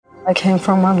I came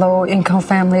from a low-income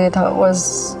family that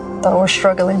was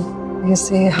struggling. You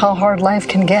see how hard life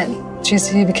can get.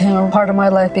 GC became a part of my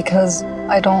life because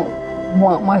I don't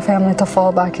want my family to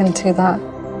fall back into that.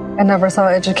 I never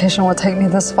thought education would take me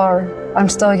this far. I'm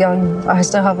still young. I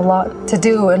still have a lot to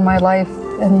do in my life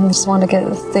and just want to get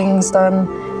things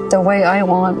done the way I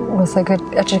want with a good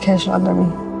education under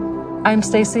me. I'm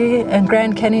Stacy, and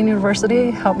Grand Canyon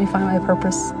University helped me find my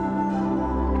purpose.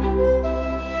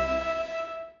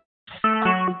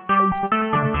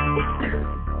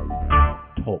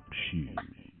 Talk shoes.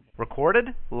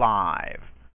 Recorded live.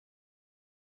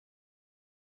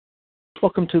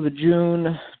 Welcome to the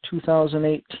June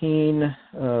 2018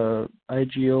 IGO,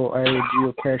 Iowa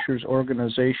Geocachers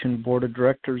Organization Board of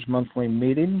Directors monthly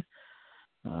meeting.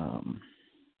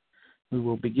 We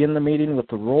will begin the meeting with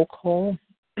the roll call.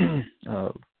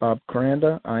 Bob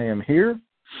Coranda, I am here.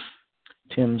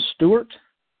 Tim Stewart.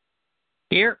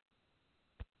 Here.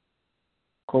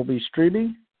 Colby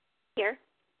Strebe. Here.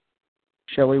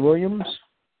 Shelley Williams.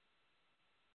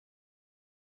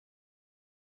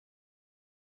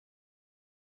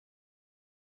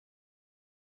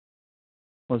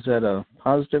 Was that a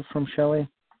positive from Shelley?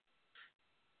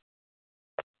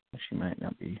 She might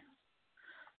not be.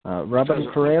 Robin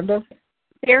Coranda.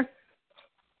 Here.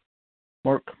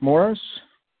 Mark Morris.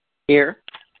 Here.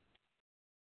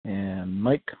 And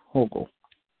Mike Hogel.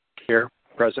 Here.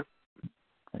 Present.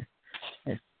 Okay.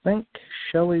 I think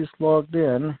Shelley's logged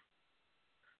in.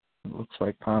 It looks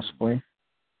like possibly.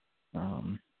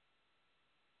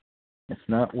 If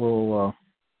not, we'll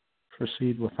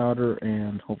proceed without her,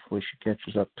 and hopefully she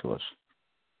catches up to us.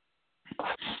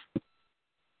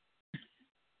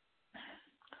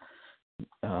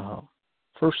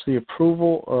 First, the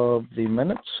approval of the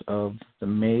minutes of the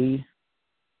May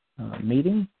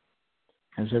meeting.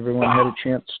 Has everyone had a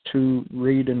chance to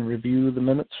read and review the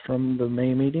minutes from the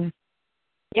May meeting?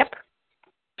 Yep.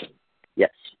 Yes.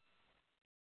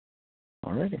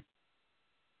 All righty.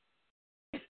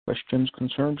 Questions,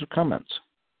 concerns, or comments?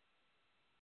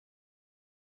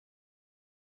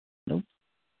 Nope.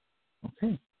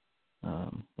 Okay.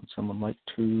 Would someone like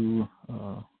to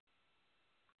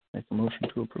make a motion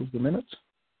to approve the minutes?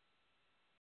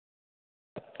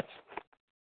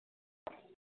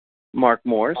 Mark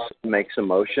Morris makes a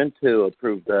motion to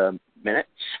approve the minutes.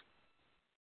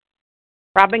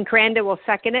 Robin Coranda will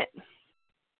second it.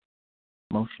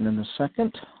 Motion and a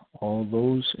second. All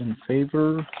those in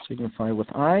favor signify with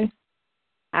aye.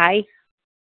 Aye.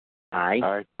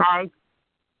 Aye. Aye.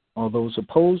 All those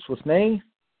opposed with nay.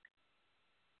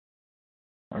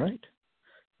 All right.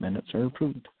 Minutes are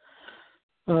approved.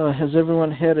 Has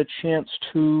everyone had a chance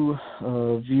to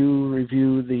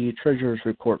review the treasurer's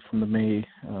report from the May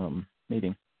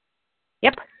meeting?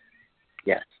 Yep.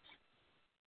 Yes.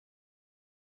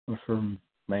 Or from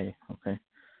May, okay.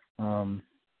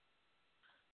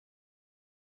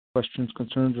 Questions,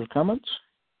 concerns, or comments?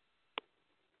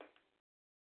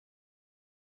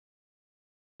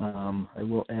 I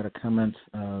will add a comment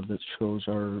that shows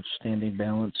our standing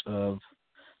balance of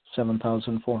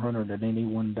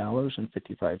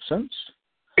 $7,481.55.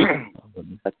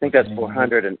 I think that's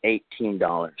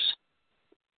 $418.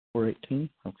 $418?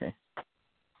 Okay.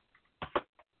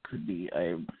 Could be,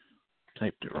 I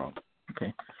typed it wrong.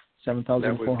 Okay.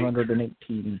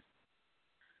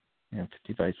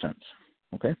 $7,418.55.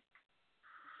 Okay.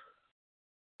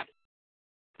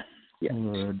 Yes.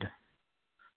 Would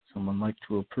someone like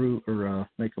to approve or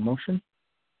make a motion?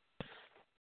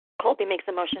 Colby makes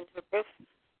a motion to approve.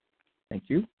 Thank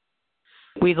you.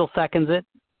 Weasel seconds it.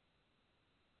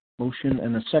 Motion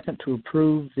and a second to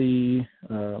approve the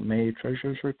May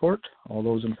Treasurer's Report. All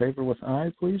those in favor with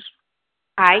aye, please.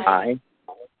 Aye. Aye.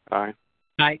 Aye.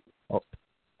 Aye.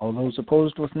 All those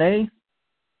opposed with nay.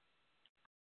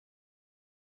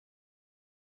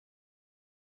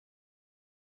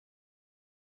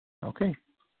 Okay.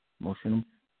 Motion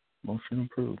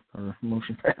approved, or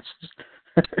motion passes.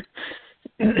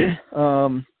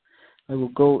 I will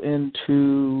go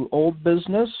into old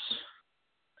business,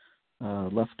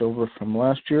 left over from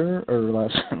last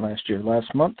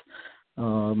month.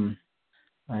 I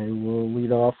will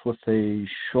lead off with a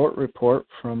short report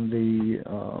from the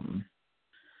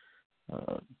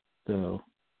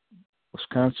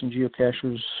Wisconsin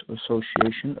Geocachers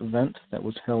Association event that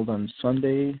was held on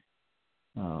Sunday,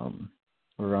 or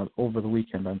over the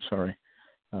weekend, I'm sorry,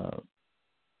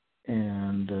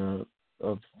 and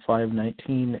of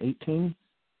 5/19/18,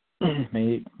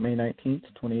 May 19th,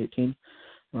 2018.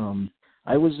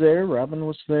 I was there, Robin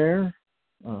was there,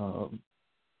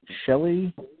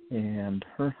 Shelley and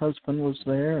her husband was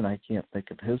there, and I can't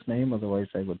think of his name, otherwise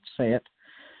I would say it.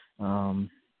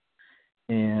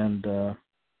 and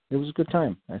it was a good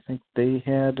time. I think they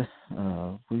had,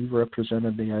 we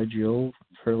represented the IGO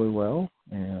fairly well,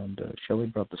 and Shelley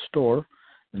brought the store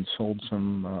and sold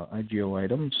some IGO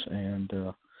items, and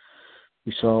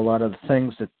we saw a lot of the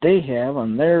things that they have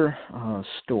on their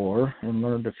store and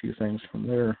learned a few things from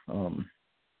their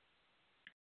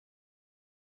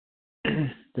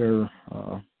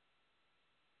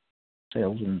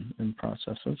sales and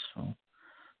processes. So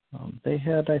they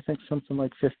had, I think, something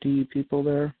like 50 people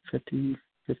there, 50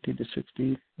 to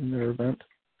 60 in their event.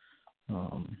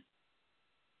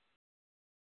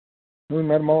 We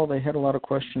met them all. They had a lot of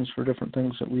questions for different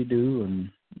things that we do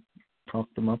and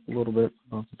talked them up a little bit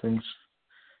about the things.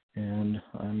 And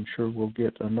I'm sure we'll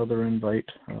get another invite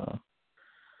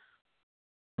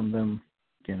from them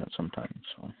again at some time.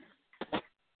 So, does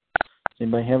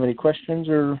anybody have any questions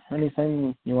or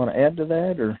anything you want to add to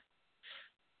that, or?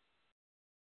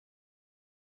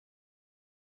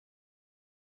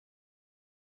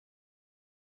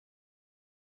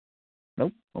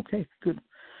 Nope. Okay, good.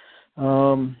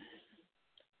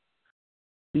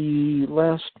 The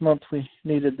last month we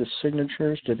needed the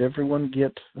signatures. Did everyone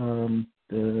get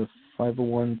the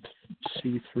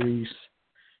 501c3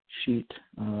 sheet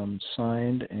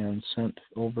signed and sent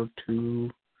over to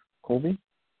Colby?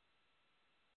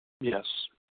 Yes.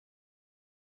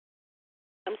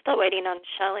 I'm still waiting on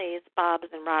Shelley's,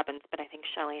 Bob's, and Robin's, but I think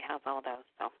Shelley has all those.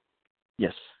 So.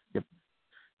 Yes. Yep.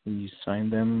 We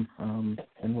signed them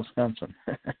in Wisconsin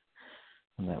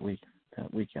that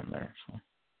weekend there. So.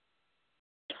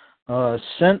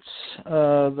 Since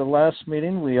the last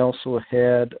meeting, we also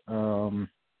had, or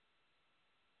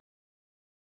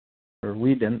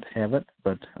we didn't have it,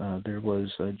 but there was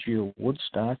GEO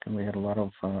Woodstock, and we had a lot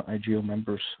of IGO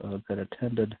members that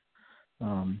attended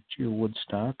GEO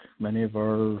Woodstock. Many of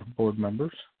our board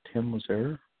members. Tim was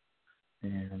there,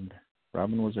 and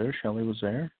Robin was there, Shelley was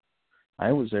there,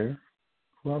 I was there.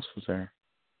 Who else was there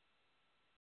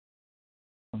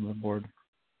on the board?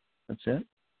 That's it.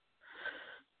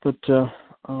 But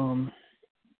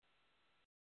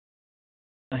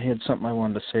I had something I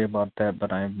wanted to say about that,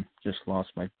 but I just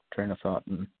lost my train of thought,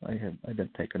 and I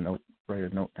didn't write a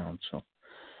note down. So,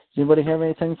 does anybody have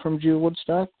anything from GEO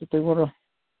Woodstock that they want to?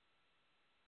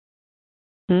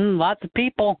 Lots of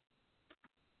people.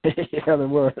 Yeah, there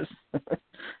was. It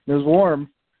was warm.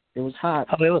 It was hot.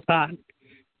 Oh, it was hot.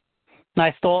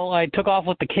 I took off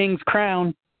with the king's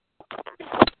crown.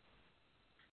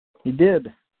 You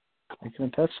did. I can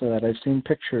attest to that. I've seen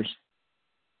pictures.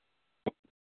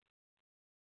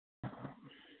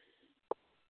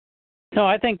 No,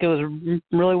 I think it was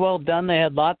really well done. They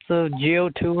had lots of geo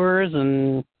tours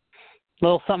and a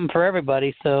little something for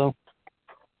everybody. So,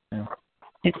 yeah.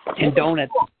 And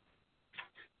donuts.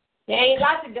 Yay,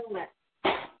 lots of donuts.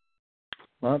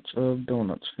 Lots of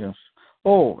donuts, yes.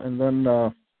 Oh, and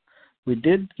then we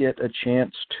did get a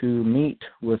chance to meet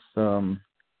with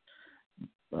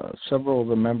several of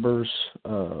the members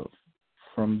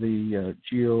from the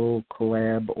Geo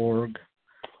Collab org,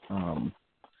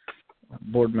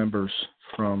 board members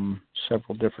from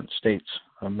several different states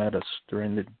met us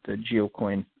during the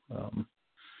GeoCoin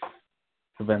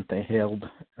event they held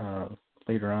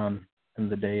later on in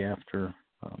the day after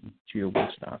Geo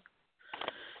Woodstock.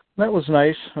 That was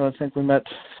nice. I think we met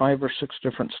 5 or 6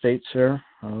 different states there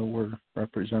were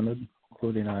represented,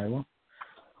 including Iowa.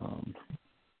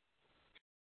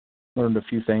 Learned a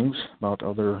few things about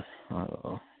other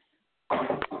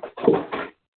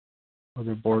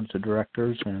boards of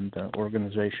directors and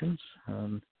organizations.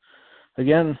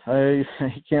 Again, I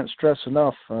can't stress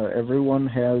enough, everyone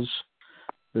has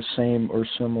the same or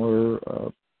similar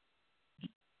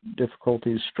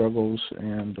difficulties, struggles,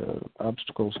 and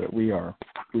obstacles that we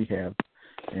have.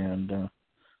 And,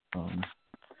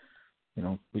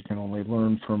 we can only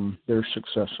learn from their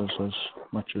successes as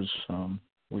much as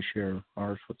we share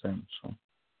ours with them. So,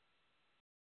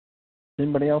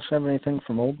 anybody else have anything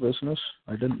from old business?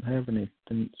 I didn't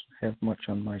have much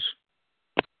on my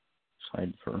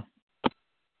side for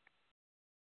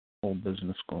old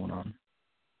business going on.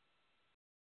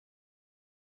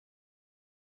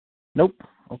 Nope.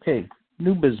 Okay.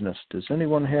 New business. Does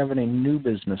anyone have any new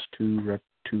business to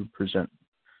present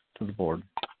to the board?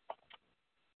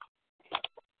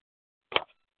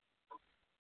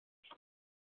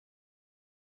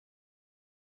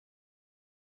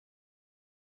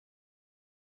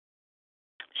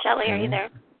 Shelley, are you there?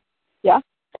 Yeah.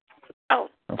 Oh,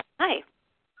 hi.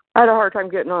 I had a hard time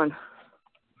getting on.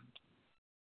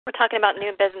 We're talking about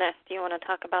new business. Do you want to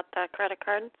talk about the credit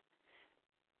cards?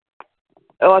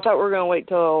 Oh, I thought we were going to wait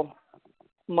till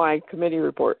my committee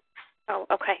report. Oh,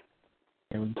 okay.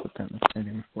 Yeah, we can put that in the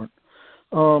committee report.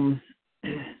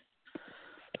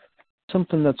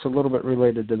 something that's a little bit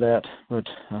related to that, but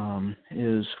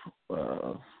is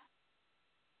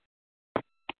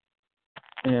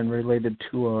and related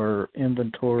to our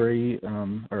inventory,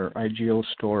 our IGO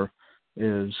store,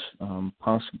 is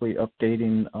possibly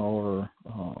updating our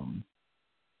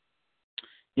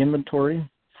inventory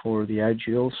for the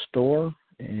IGO store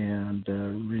and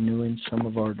renewing some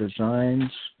of our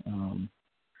designs.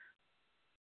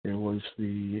 There was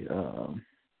the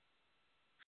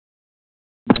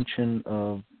mention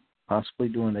of possibly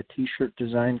doing a T-shirt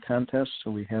design contest,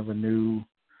 so we have a new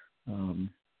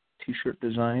T-shirt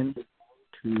design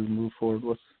to move forward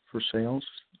with for sales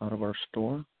out of our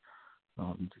store.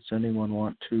 Does anyone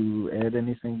want to add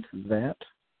anything to that?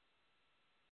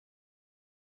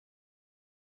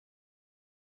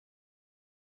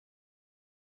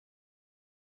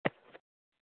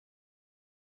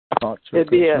 Thoughts or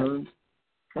concerns?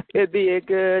 It'd be a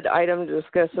good item to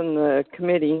discuss in the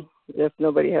committee if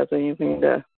nobody has anything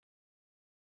to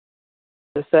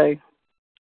say.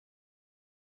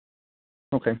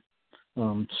 Okay.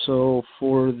 So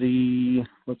for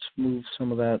let's move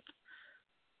some of that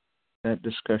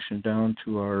discussion down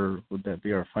to would that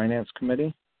be our finance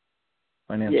committee?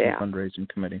 Finance and fundraising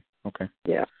committee. Okay.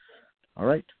 Yeah. All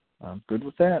right. I'm good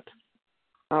with that.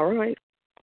 All right.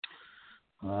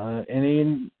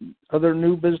 Any other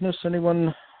new business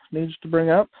anyone needs to bring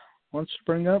up, wants to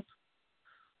bring up,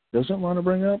 doesn't want to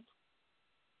bring up?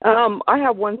 I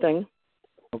have one thing.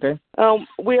 Okay.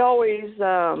 We always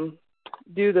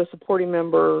do the supporting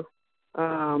member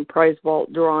prize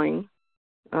vault drawing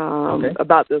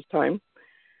about this time.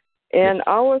 And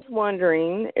I was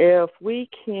wondering if we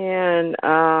can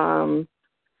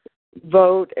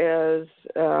vote as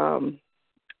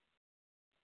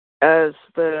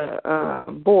the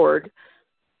board,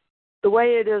 the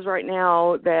way it is right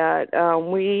now, that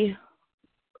we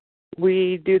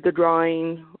do the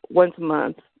drawing once a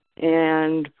month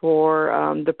and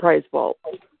for the prize vault.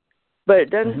 But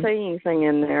it doesn't say anything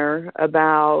in there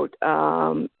about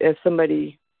if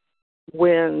somebody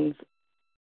wins,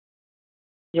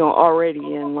 already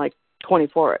in like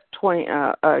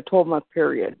 12-month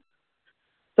period.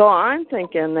 So I'm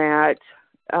thinking that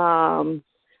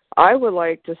I would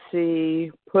like to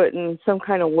see putting some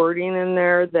kind of wording in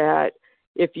there that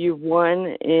if you've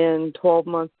won in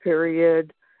 12-month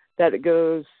period, that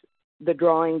the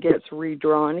drawing gets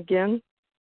redrawn again.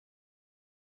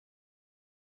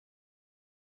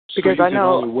 Because so you I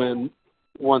know can only win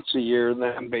once a year,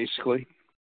 then basically.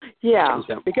 Yeah,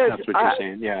 because that's what you're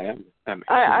saying. Yeah, that makes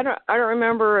sense. I don't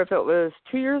remember if it was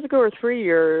 2 years ago or 3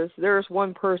 years. There's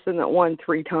one person that won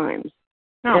 3 times.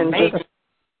 Oh, man.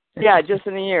 Just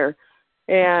in a year,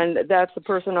 and that's the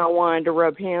person I wanted to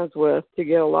rub hands with to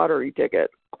get a lottery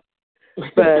ticket.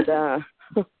 But I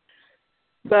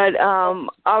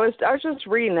was just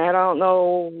reading that. I don't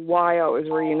know why I was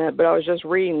reading it, but I was just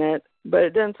reading it. But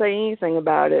it didn't say anything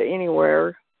about it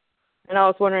anywhere, and I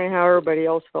was wondering how everybody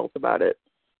else felt about it.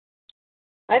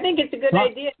 I think it's a good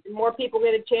idea. More people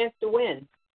get a chance to win.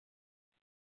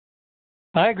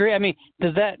 I agree. I mean,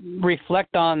 does that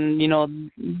reflect on,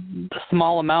 the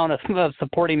small amount of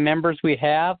supporting members we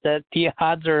have, that the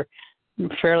odds are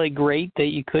fairly great that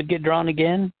you could get drawn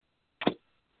again?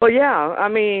 Well, yeah. I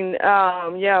mean,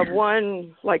 you have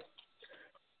one, like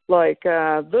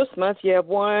this month, you have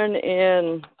 1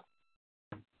 in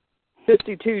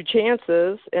 52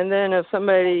 chances, and then if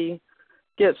somebody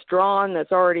gets drawn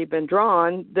that's already been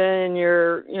drawn, then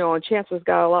your chances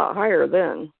got a lot higher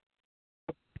then.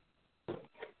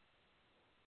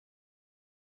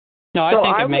 No, I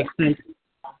think it makes sense.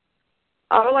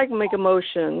 I would like to make a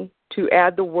motion to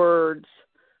add the words,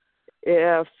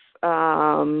 if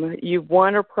you've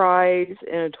won a prize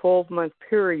in a 12-month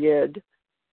period,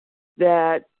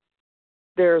 that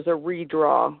there's a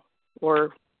redraw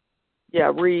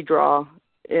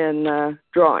in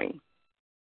drawing.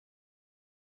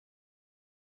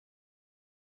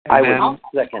 I would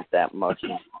second that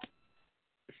motion.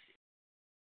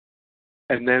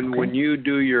 And then when you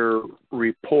do your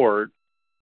report,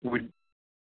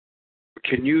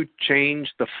 can you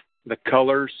change the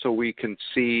color so we can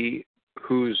see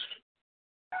who's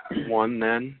won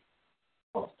then?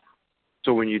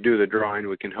 So when you do the drawing,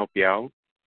 we can help you out?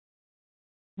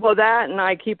 Well, that, and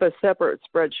I keep a separate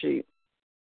spreadsheet.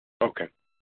 Okay.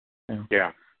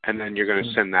 Yeah. And then you're going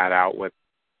to send that out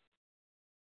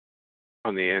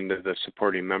on the end of the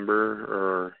supporting member,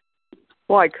 or?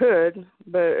 Well, I could,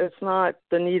 but it's not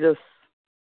the neatest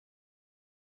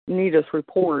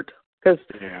report, because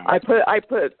I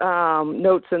put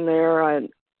notes in there on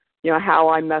how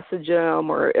I message them,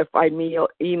 or if I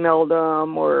emailed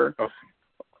them, or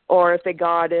or if they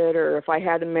got it, or if I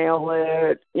had to mail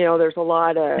it. There's a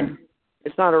lot of.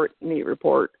 It's not a neat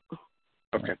report.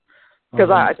 Okay.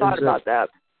 Because I thought about that.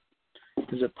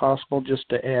 Is it possible just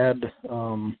to add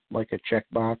like a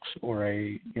checkbox or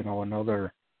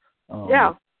another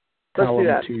let's column do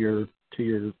that.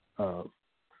 to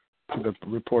the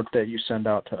report that you send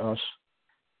out to us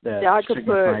that I could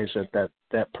signifies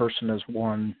that person has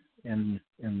won in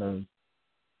the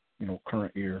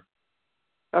current year?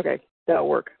 Okay, that'll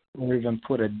work. Or even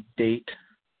put a date,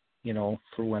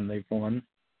 for when they've won.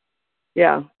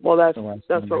 Yeah, well, that's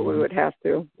what we would have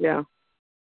to. Yeah.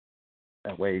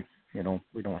 That way, we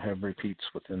don't have repeats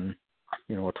within,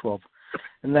 a 12.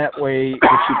 And that way, if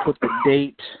you put the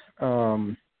date,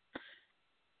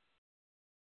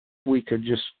 we could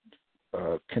just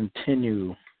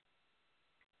continue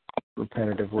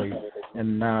repetitively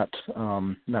and not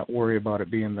worry about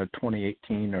it being the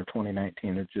 2018 or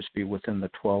 2019. It'd just be within the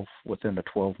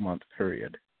 12-month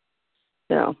period.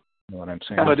 Yeah. You know what I'm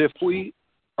saying? But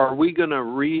are we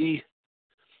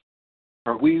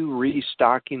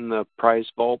restocking the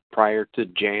prize vault prior to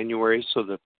January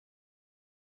so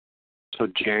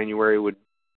January would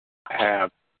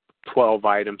have 12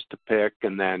 items to pick,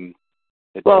 and then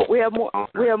we have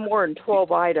more than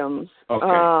 12 items.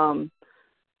 Okay.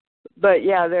 But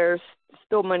yeah, there's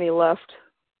still money left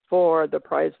for the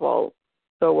prize vault,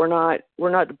 so we're not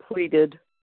depleted.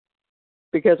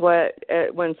 Because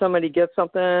when somebody gets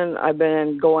something, I've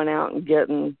been going out and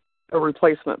getting a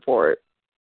replacement for it.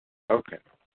 Okay.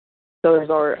 So there's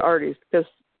already, because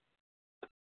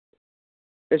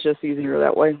it's just easier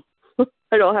that way.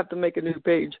 I don't have to make a new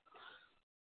page.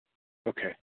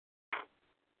 Okay.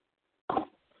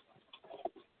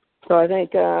 So I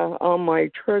think on my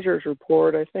treasurer's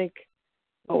report,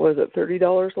 what was it,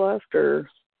 $30 left, or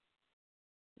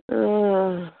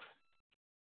I'll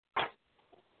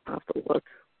have to look.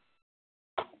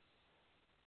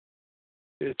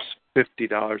 It's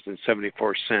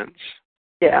 $50.74.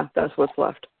 Yeah, that's what's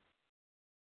left.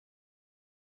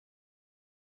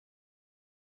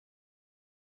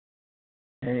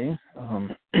 Okay.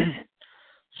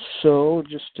 So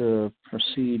just to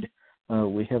proceed,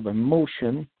 we have a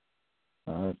motion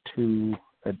to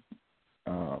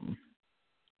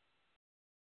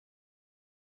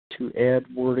add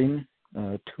wording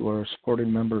to our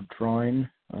supporting member drawing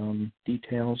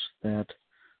details that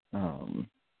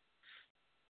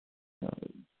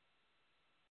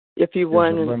if you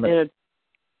won in a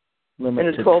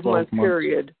 12-month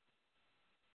period,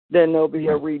 then there'll be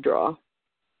a redraw.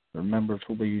 The members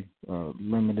will be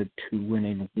limited to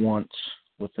winning once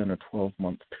within a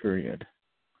 12-month period.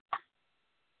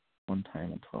 One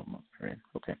time in a 12-month period.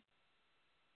 Okay.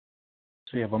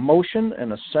 So you have a motion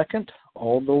and a second.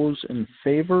 All those in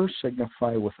favor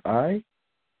signify with aye.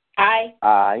 Aye.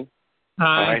 Aye.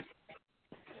 Aye.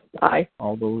 Aye.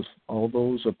 All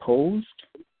those opposed.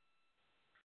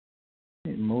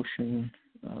 Okay, motion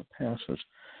passes.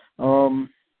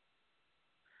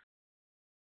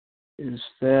 Is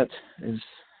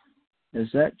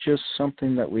that just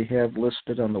something that we have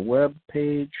listed on the web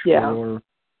page? Yeah. Or,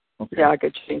 okay. Yeah, I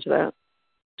could change that.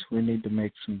 So we need to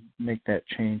make that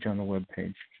change on the web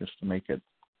page just to make it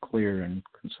clear and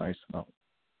concise about.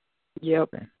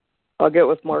 Yep. Okay. I'll get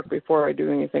with Mark before I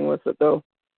do anything with it, though.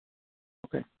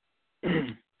 Okay.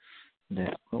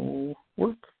 That will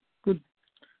work. Good.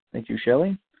 Thank you,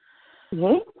 Shelley.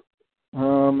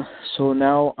 Mm-hmm. So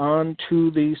now on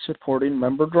to the supporting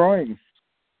member drawing.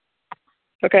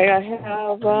 Okay, I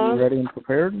have... Are you ready and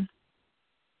prepared?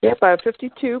 Yep, I have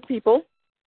 52 people.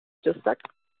 Just a sec.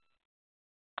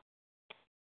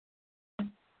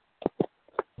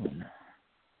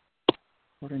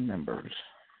 Supporting members.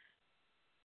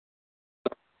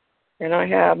 And I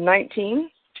have 19.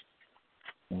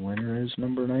 The winner is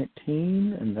number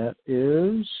 19, and that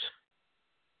is...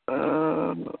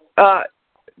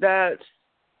 That's...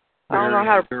 I don't know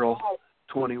how to... Girl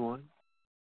 21. Is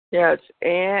Yeah, it's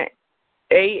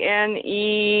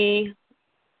ANE...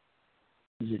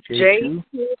 it J2?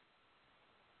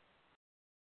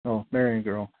 Oh, Marion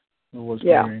Girl. It was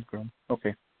Marion Girl.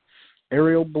 Okay.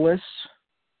 Ariel Bliss,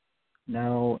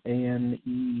 now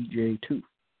ANEJ2.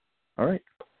 All right.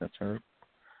 That's our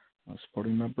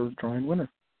supporting member drawing winner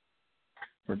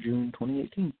for June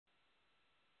 2018.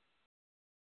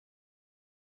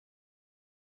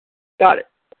 Got it.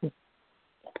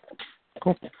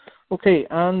 Cool. Okay,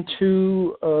 on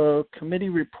to committee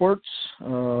reports.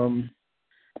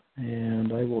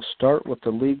 And I will start with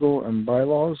the legal and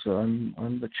bylaws.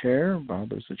 I'm the chair.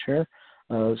 Bob is the chair.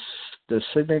 The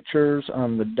signatures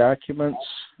on the documents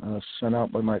sent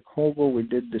out by Mike Holville, we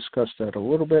did discuss that a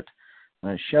little bit.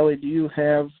 Shelley, do you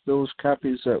have those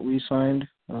copies that we signed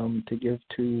to give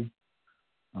to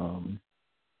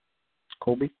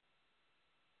Colby?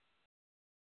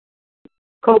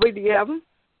 Colby, do you have them?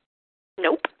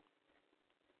 Nope.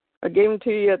 I gave them to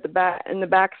you at the back in the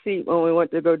back seat when we went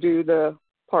to go do the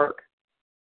park.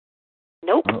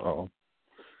 Nope. Uh-oh.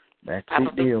 Back seat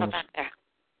Probably deals. still back there.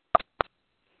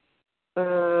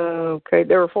 Okay,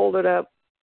 they were folded up.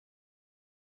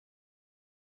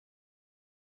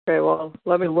 Okay, well,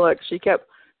 let me look. She kept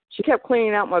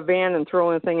cleaning out my van and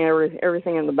throwing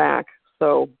everything in the back.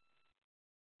 So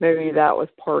maybe that was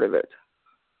part of it.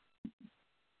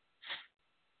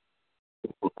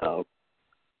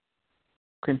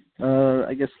 Okay.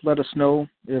 I guess let us know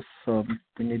if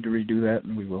we need to redo that,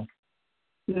 and we will.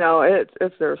 No,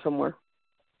 it's there somewhere.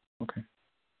 Okay.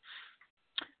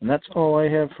 And that's all I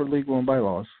have for legal and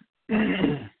bylaws.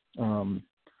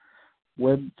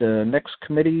 The next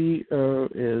committee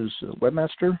is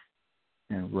Webmaster,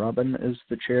 and Robin is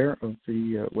the chair of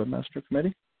the Webmaster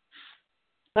committee.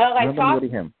 Well, I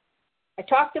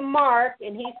talked to Mark,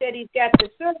 and he said he's got the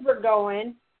server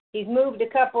going. He's moved a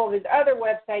couple of his other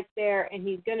websites there, and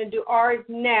he's going to do ours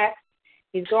next.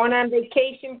 He's going on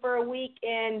vacation for a week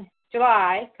in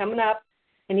July, coming up,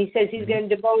 and he says he's going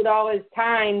to devote all his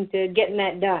time to getting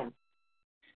that done.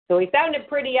 So he sounded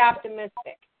pretty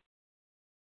optimistic.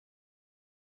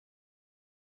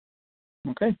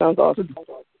 Okay. Sounds awesome.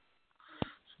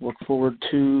 Look forward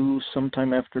to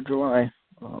sometime after July.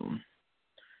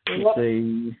 It's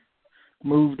a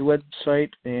moved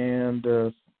website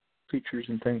and features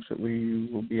and things that we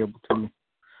will be able to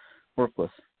work with.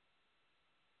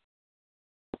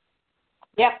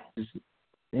 Yep. Does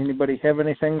anybody have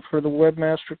anything for the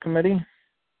Webmaster Committee?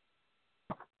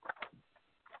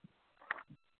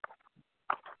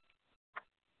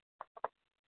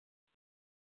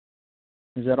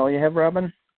 Is that all you have,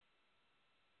 Robin?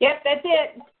 Yep, that's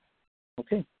it.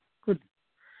 Okay, good.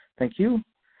 Thank you.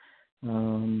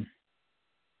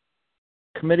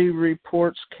 Committee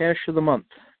reports, cash of the month.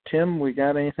 Tim, we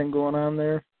got anything going on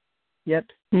there yet?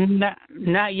 Not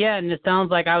yet, and it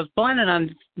sounds like I was planning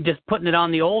on just putting it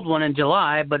on the old one in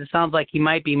July, but it sounds like he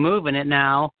might be moving it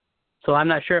now. So I'm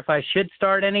not sure if I should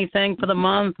start anything for the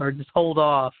month or just hold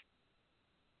off.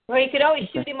 Well, you could always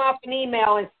shoot him off an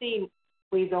email and see,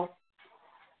 Weasel.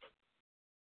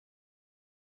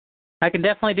 I can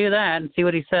definitely do that and see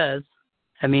what he says.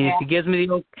 I mean, if he gives me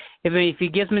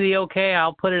the okay,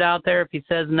 I'll put it out there. If he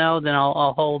says no, then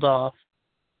I'll hold off.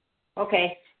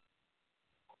 Okay.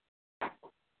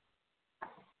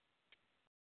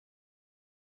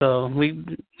 So we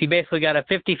basically got a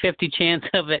 50-50 chance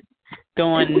of it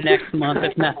going next month,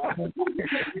 if not.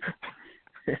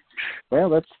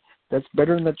 Well, that's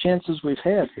better than the chances we've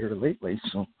had here lately.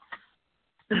 So,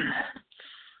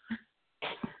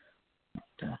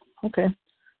 okay,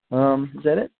 is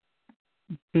that it?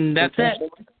 That's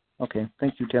it. Okay,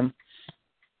 thank you, Tim.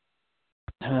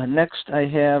 Next, I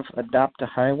have Adopt a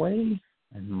Highway,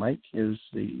 and Mike is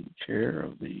the chair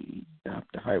of the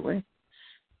Adopt a Highway.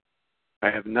 I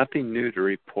have nothing new to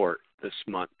report this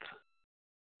month.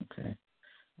 Okay.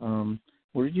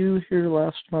 Were you here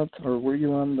last month, or were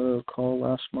you on the call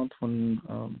last month when,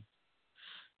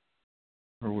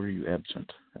 or were you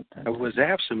absent at that time? I was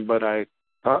absent, but I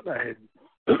thought I had,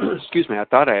 I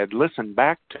thought I had listened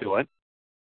back to it,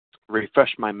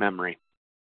 refresh my memory.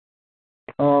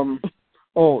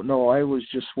 Oh, no, I was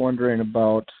just wondering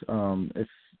about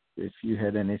if you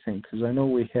had anything, because I know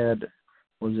we had,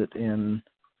 was it in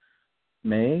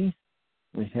May?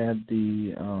 We had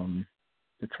the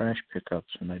trash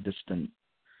pickups, and I just didn't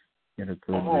get a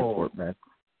good report back.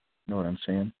 You know what I'm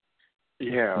saying?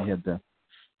 Yeah. We had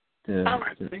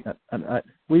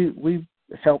we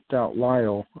helped out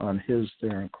Lyle on his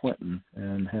there in Clinton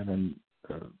and had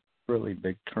a really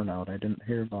big turnout. I didn't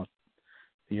hear about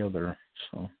the other,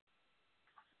 so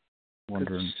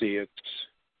wondering. Let's see,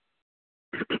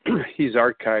 he's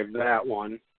archived that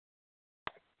one,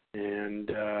 and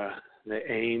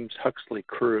the Ames Huxley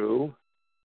crew.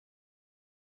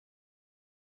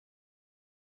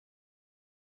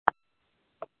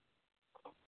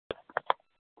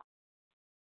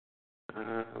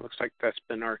 Looks like that's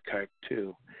been archived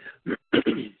too.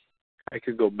 I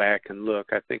could go back and look.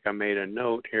 I think I made a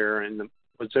note here, and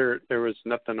there was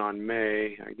nothing on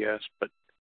May, I guess, but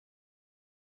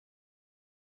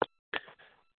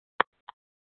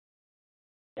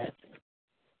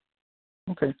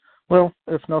okay. Well,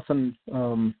 if nothing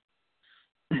else,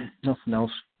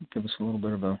 give us a little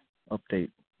bit of a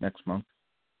update next month.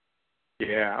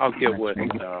 Yeah, I'll get with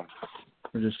the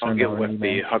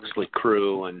Huxley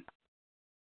crew and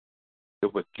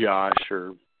get with Josh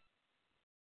or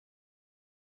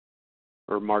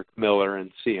or Mark Miller and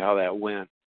see how that went.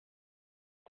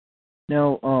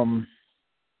 Now,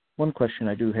 one question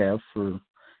I do have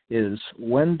is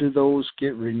when do those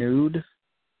get renewed?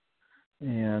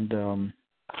 And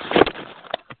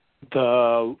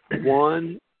the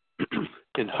one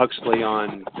in Huxley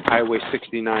on Highway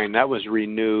 69, that was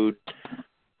renewed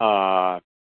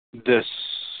this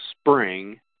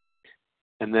spring,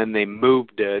 and then they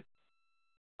moved it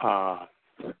to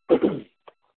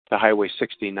Highway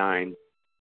 69.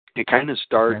 It kind of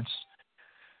starts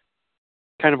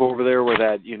kind of over there where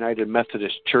that United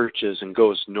Methodist Church is and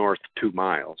goes north 2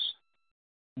 miles.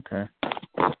 Okay.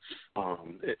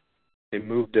 They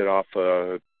moved it off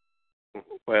it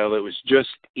was just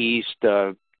east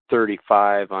of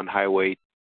 35 on Highway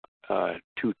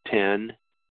 210.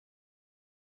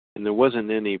 And there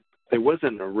wasn't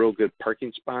a real good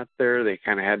parking spot there. They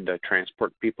kind of had to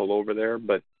transport people over there,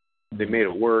 but they made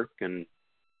it work, and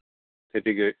they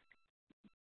did good.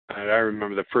 I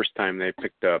remember the first time they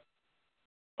picked up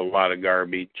a lot of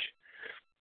garbage,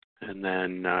 and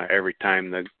then every time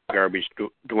the garbage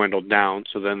dwindled down,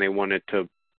 so then they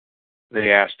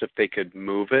asked if they could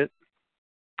move it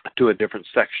to a different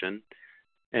section,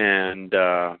 and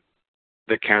the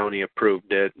county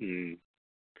approved it, and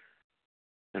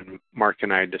Mark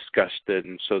and I discussed it,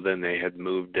 and so then they had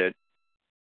moved it.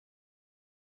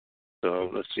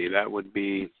 So let's see, that would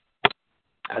be,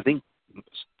 I think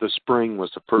the spring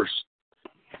was the first.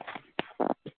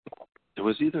 It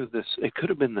was it could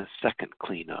have been the second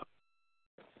cleanup.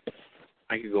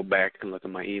 I could go back and look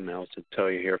at my emails and tell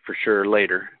you here for sure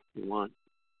later if you want.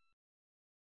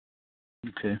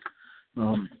 Okay.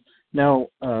 Now,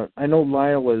 I know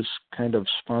Lyle is kind of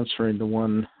sponsoring the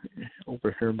one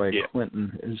over here by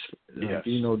Clinton. Yes. Do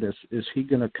you know this? Is he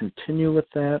going to continue with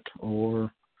that,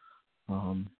 or?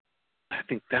 I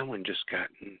think that one just got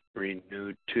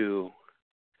renewed too.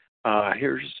 Let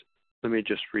me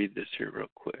just read this here real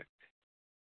quick.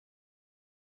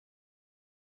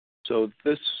 So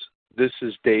this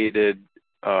is dated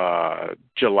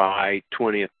July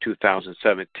 20th,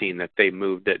 2017, that they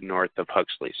moved it north of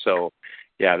Huxley. So,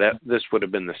 yeah, this would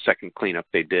have been the second cleanup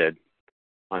they did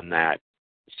on that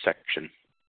section.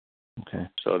 Okay.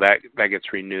 So that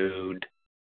gets renewed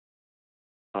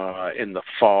in the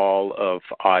fall of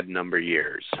odd number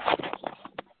years.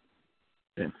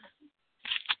 Okay.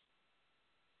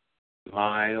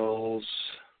 Miles.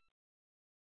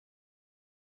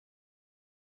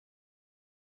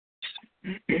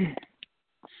 I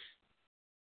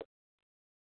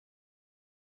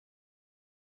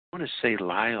want to say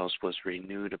Lyle's was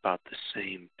renewed about the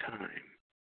same time.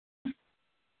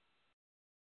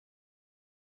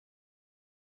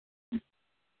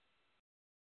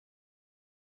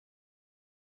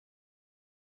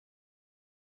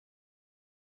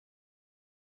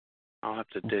 I'll have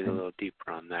to dig a little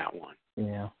deeper on that one.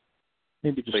 Yeah.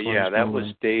 Maybe just. But yeah, that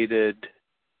was dated.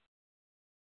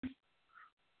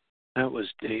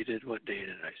 What day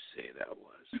did I say that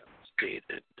was? That was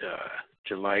dated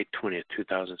July 20th,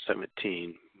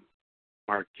 2017.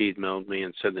 Mark emailed me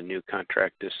and said the new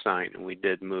contract is signed, and we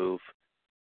did move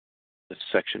the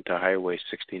section to Highway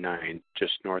 69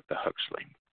 just north of Huxley.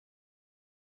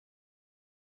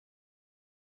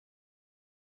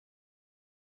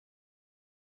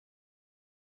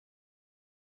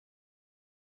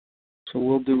 So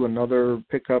we'll do another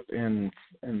pickup in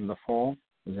the fall.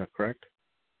 Is that correct?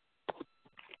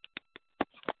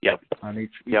 Yep. On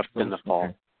each in the fall.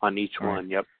 Okay. On each All one. right.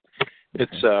 Yep.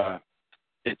 Okay.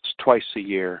 It's twice a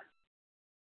year.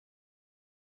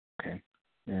 Okay.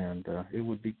 And it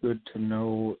would be good to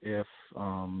know if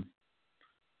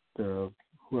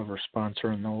whoever's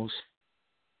sponsoring those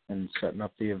and setting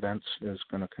up the events is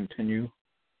going to continue,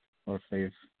 or if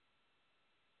they've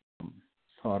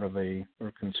thought of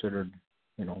or considered,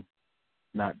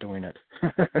 not doing it.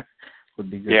 Would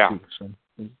be good too. So,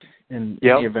 in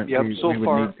the event we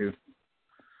would need to.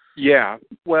 Yeah.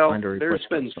 Well, there's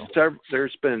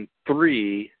been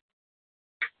three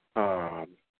so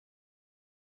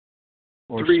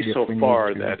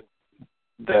far that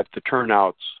the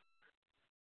turnouts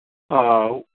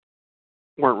weren't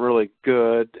really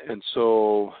good, and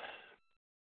so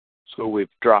we've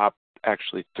dropped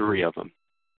actually 3 of them.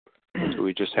 So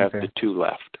we just have the 2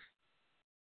 left.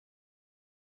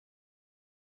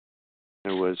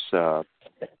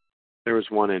 There was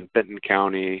one in Benton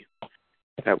County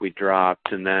that we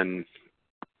dropped, and then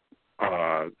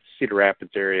Cedar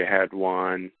Rapids area had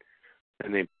one,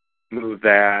 and they moved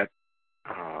that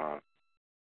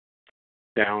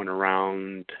down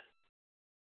around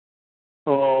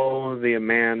the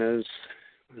Amanas.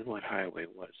 What highway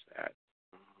was that?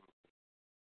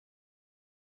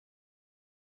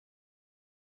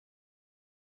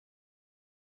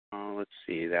 let's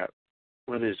see,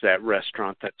 what is that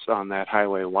restaurant that's on that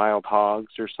highway, Wild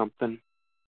Hogs or something?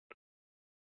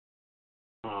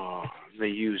 Oh, they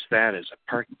use that as a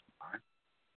parking lot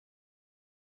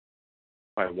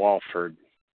by Walford.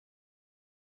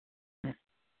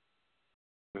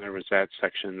 There was that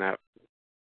section that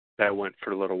went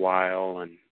for a little while,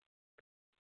 and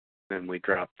then we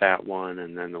dropped that one,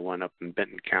 and then the one up in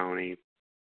Benton County,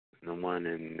 and the one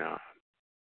in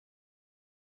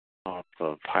off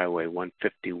of Highway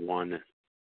 151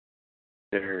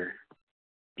 there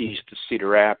east of Cedar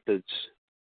Rapids.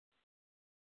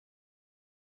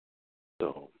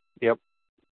 So, yep.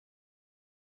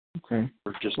 Okay.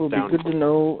 We're just well, it'd be good to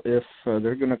know if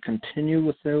they're going to continue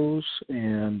with those,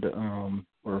 and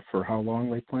or for how long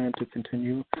they plan to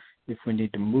continue, if we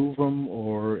need to move them,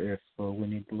 or if we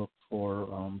need to look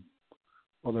for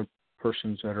other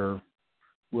persons that are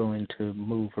willing to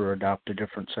move or adopt a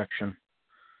different section.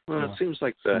 Well, it seems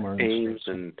like the Ames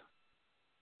and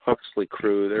Huxley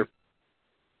crew,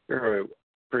 they're a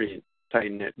pretty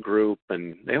tight-knit group,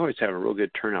 and they always have a real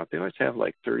good turnout. They always have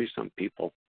like 30-some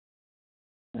people.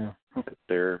 Yeah. At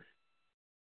their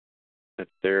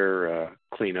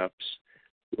cleanups.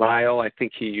 Lyle, I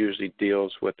think he usually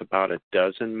deals with about a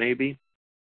dozen, maybe,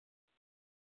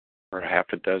 or half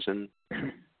a dozen.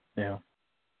 Yeah.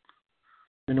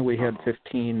 I know we had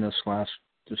 15 this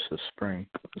spring.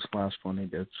 This last one he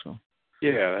did. So.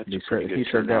 Yeah, that's pretty good. He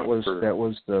said that was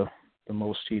the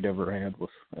most he'd ever had with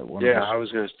at one. Yeah, I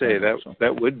was going to say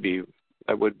that would be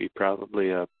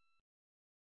probably a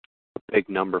big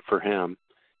number for him.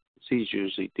 He's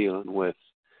usually dealing with,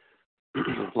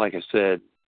 like I said,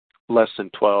 less than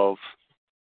 12,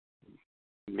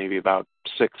 maybe about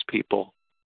 6 people.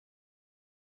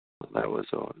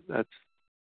 That's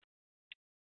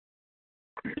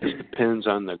just depends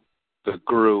on the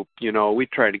group. You know, we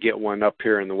tried to get one up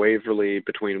here in the Waverly,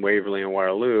 between Waverly and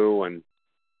Waterloo, and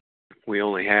we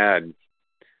only had,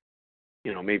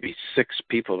 maybe 6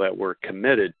 people that were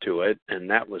committed to it, and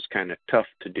that was kind of tough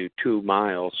to do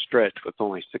 2-mile stretch with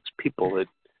only 6 people. It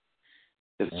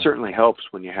certainly helps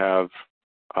when you have,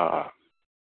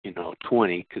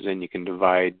 20, because then you can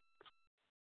divide,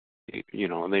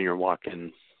 and then you're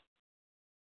walking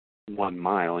 1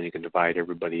 mile, and you can divide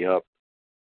everybody up,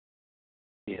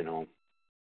 to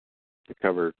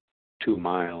cover 2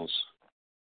 miles.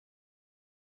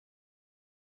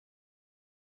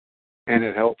 And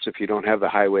it helps if you don't have the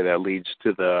highway that leads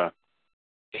to the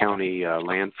county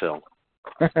landfill.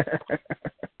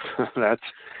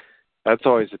 That's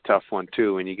always a tough one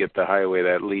too. When you get the highway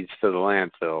that leads to the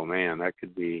landfill, man, that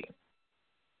could be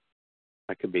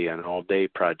an all-day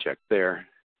project there.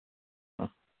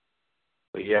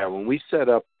 But yeah, when we set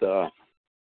up because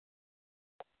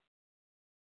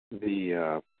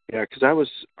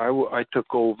I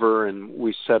took over and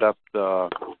we set up the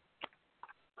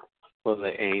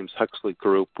Ames Huxley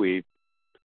group. We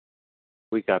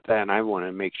got that, and I wanted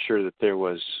to make sure that there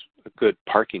was a good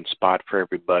parking spot for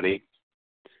everybody,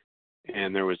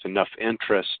 and there was enough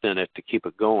interest in it to keep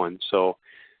it going. So,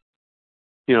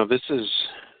 this is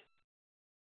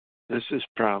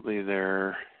probably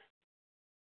their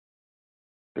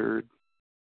third,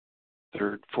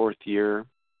 4th year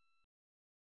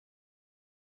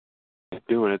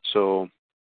doing it. So,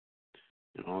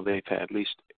 they've had at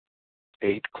least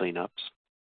 8 cleanups.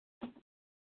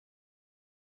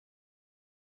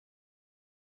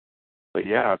 But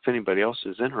yeah, if anybody else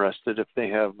is interested, if they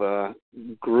have a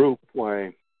group,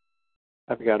 why,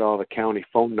 I've got all the county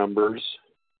phone numbers,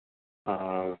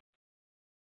 the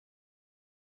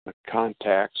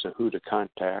contacts, and who to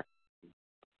contact.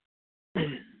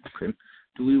 Okay.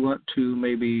 Do we want to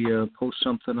maybe post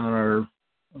something on our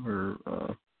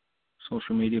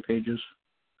social media pages?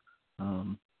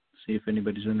 See if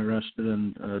anybody's interested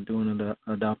in doing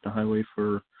Adopt a Highway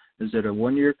for, is it a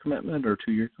 1-year commitment or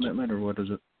 2-year commitment, or what is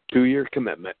it? 2-year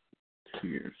commitment. 2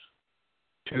 years.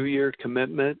 2-year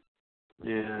commitment,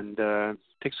 and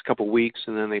takes a couple weeks,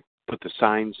 and then they put the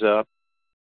signs up,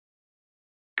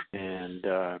 and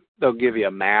they'll give you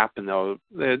a map, and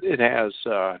it has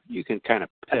you can kind of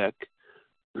pick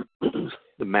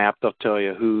the map. They'll tell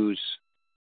you who's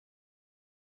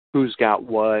got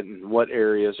what and what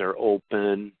areas are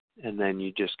open, and then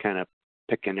you just kind of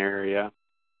pick an area.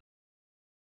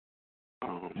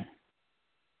 Okay.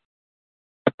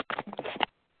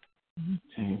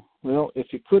 Well,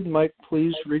 if you could, Mike,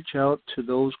 please reach out to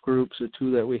those groups, the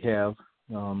 2 that we have,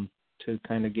 to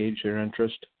kind of gauge their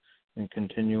interest in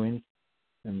continuing.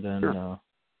 And then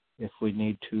if we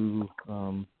need to,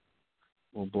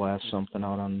 we'll blast something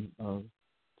out on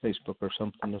Facebook or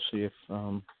something to see if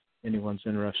anyone's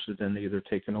interested in either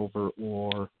taking over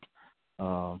or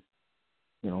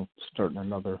starting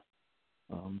another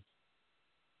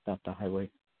Adopt a Highway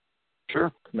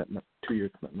commitment, 2-year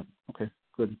commitment. Okay,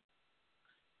 good.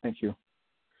 Thank you.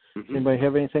 Mm-hmm. Anybody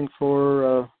have anything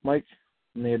for Mike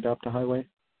in the Adopt a Highway?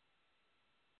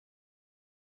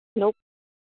 Nope.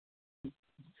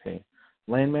 Okay.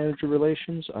 Land manager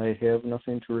relations, I have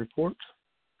nothing to report.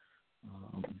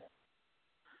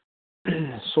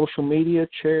 Social media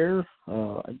chair,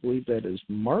 I believe that is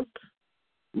Mark.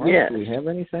 Mark, yes. Do we have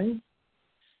anything?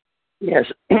 Yes,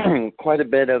 quite a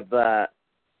bit of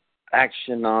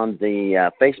action on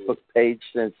the Facebook page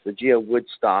since the Geo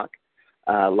Woodstock.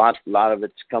 A lot of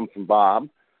it's come from Bob.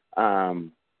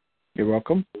 You're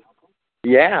welcome.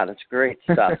 Yeah, that's great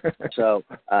stuff. So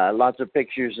lots of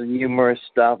pictures and humorous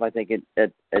stuff. I think it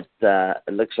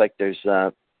looks like there's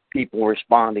people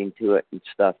responding to it and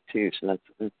stuff too. So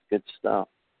that's good stuff.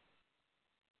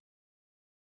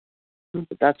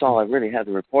 But that's all I really had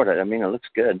to report. I mean, it looks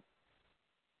good.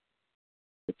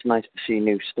 It's nice to see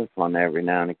new stuff on there every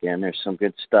now and again. There's some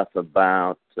good stuff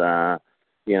about the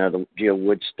Geo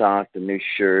Woodstock, the new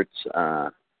shirts.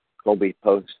 Colby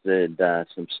posted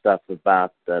some stuff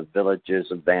about the villages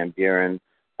of Van Buren.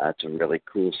 It's a really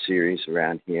cool series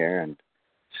around here, and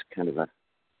it's kind of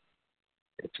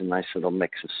it's a nice little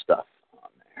mix of stuff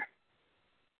on there.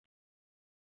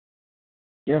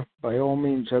 Yeah, by all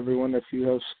means, everyone, if you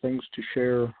have things to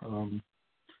share,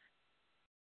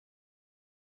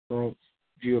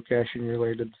 geocaching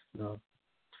related,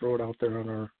 throw it out there on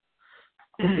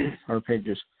our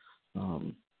pages. I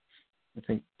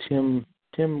think Tim,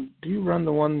 do you run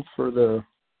the one for the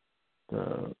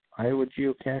Iowa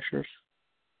geocachers?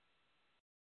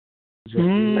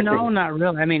 No, not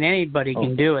really. I mean, anybody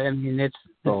can do it. I mean, it's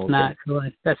not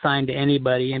really assigned to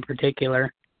anybody in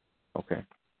particular. Okay.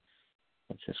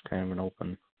 It's just kind of an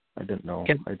open. I didn't know.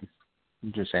 Okay. I'm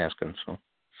just asking. So.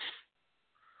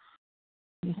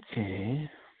 Okay.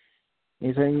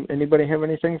 Anybody have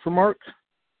anything for Mark?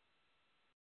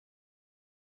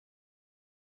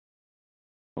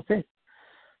 Okay.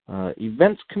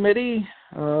 Events committee.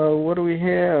 What do we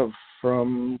have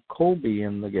from Colby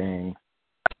and the gang?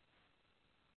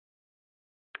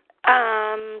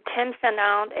 Tim sent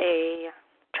out a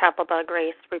travel bug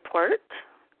race report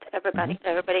to everybody. Mm-hmm. Did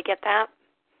everybody get that?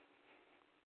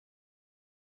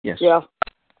 Yes. Yeah.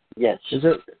 Yes. Is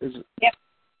it? Yep.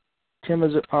 Tim,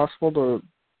 is it possible to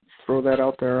throw that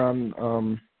out there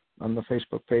on the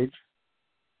Facebook page?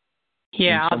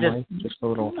 Yeah,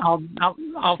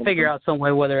 I'll figure out some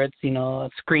way, whether it's a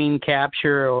screen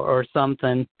capture or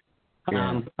something.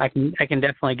 Yeah. I can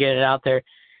definitely get it out there.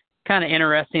 Kind of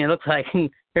interesting. It looks like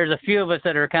there's a few of us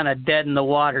that are kind of dead in the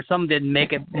water. Some didn't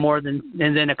make it more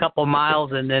than a couple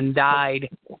miles and then died.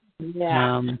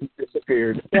 Yeah.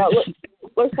 Disappeared. Yeah,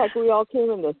 looks like we all came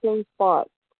in the same spot.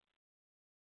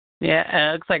 Yeah,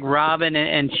 it looks like Robin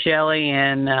and Shelley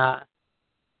and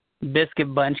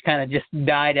Biscuit Bunch kind of just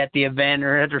died at the event,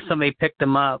 or somebody picked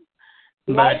them up.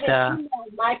 But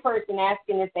my person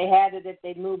asking if they had it, if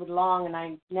they'd move it along, and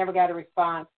I never got a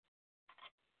response.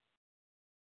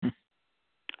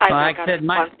 Like I said,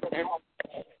 mine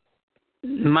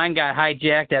got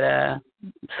hijacked at a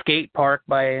skate park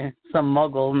by some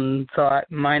muggle, and so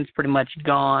mine's pretty much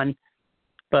gone.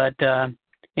 But it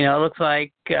looks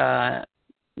like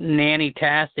Nanny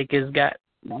Tastic has got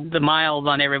the miles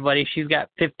on everybody. She's got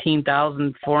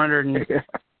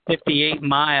 15,458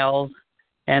 miles,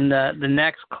 and the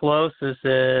next closest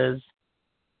is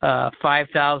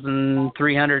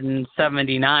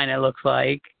 5,379. It looks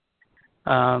like.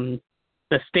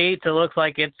 The states, it looks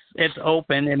like it's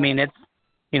open. I mean, it's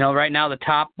right now the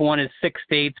top one is 6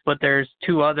 states, but there's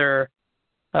 2 other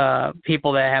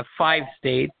people that have 5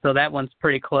 states, so that one's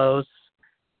pretty close.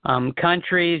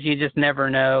 Countries, you just never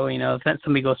know, if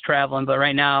somebody goes traveling. But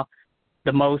right now,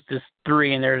 the most is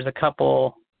 3, and there's a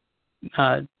couple,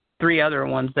 3 other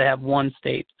ones that have 1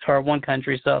 state or 1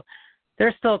 country. So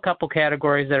there's still a couple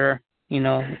categories that are,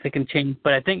 they can change.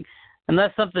 But I think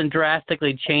unless something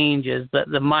drastically changes,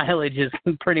 the mileage is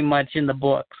pretty much in the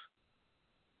books.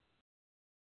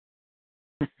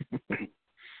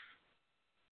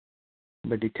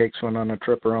 But he takes one on a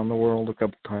trip around the world a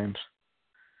couple times.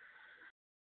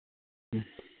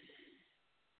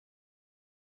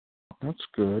 That's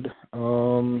good.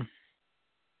 I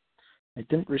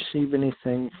didn't receive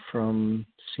anything from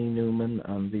C. Newman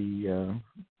on the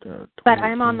but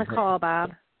I'm on the call,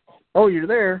 Bob. Oh, you're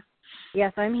there?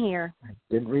 Yes, I'm here. I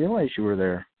didn't realize you were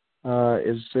there.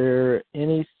 Is there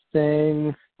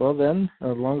anything? Well, then,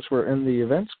 as long as we're in the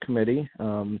events committee,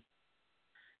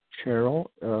 Cheryl,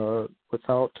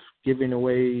 without giving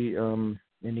away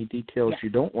any details you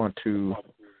don't want to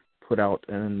put out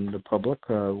in the public.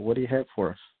 What do you have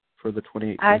for us for the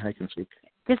 2018 Hike and Seek?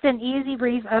 Just an easy,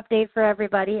 brief update for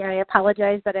everybody. I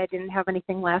apologize that I didn't have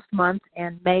anything last month,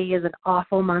 and May is an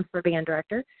awful month for band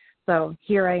director. So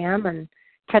here I am and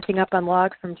catching up on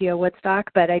logs from Geo Woodstock,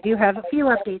 but I do have a few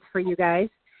updates for you guys.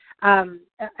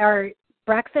 Our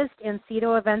breakfast and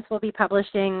CETO events will be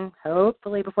publishing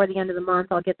hopefully before the end of the month.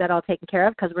 I'll get that all taken care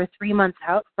of because we're 3 months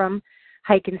out from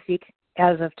Hike and Seek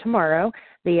as of tomorrow.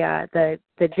 The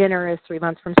dinner is 3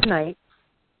 months from tonight.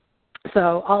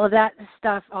 So all of that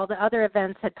stuff, all the other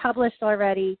events had published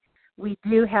already. We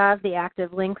do have the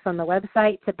active links on the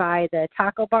website to buy the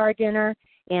taco bar dinner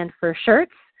and for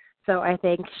shirts. So I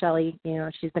think Shelley,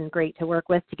 she's been great to work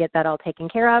with to get that all taken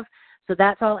care of. So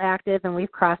that's all active, and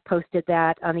we've cross-posted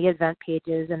that on the event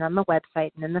pages and on the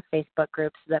website and in the Facebook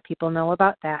groups so that people know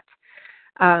about that.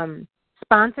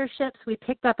 Sponsorships, we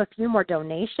picked up a few more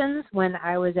donations when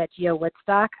I was at Geo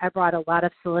Woodstock. I brought a lot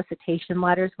of solicitation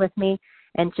letters with me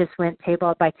and just went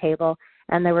table by table,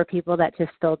 and there were people that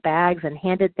just filled bags and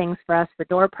handed things for us for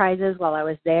door prizes while I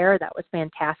was there. That was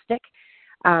fantastic.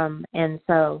 And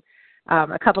so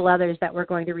a couple others that were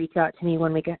going to reach out to me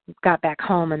when we got back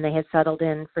home, and they had settled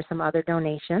in for some other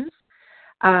donations.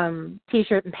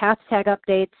 T-shirt and path tag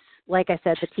updates. Like I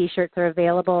said, the T-shirts are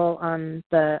available on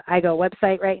the IGO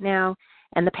website right now,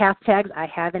 and the path tags I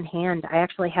have in hand. I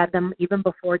actually had them even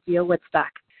before Geo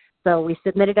Woodstock. So we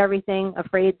submitted everything,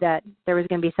 afraid that there was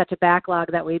going to be such a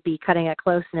backlog that we'd be cutting it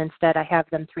close, and instead I have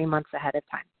them 3 months ahead of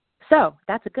time. So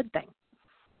that's a good thing.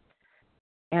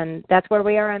 And that's where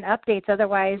we are on updates.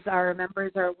 Otherwise, our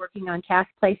members are working on cast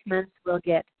placements. We'll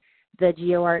get the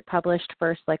GeoArt published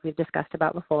first, like we've discussed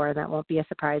about before. That won't be a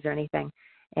surprise or anything.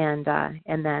 And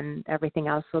then everything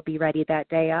else will be ready that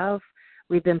day of.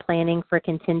 We've been planning for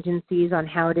contingencies on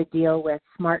how to deal with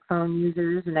smartphone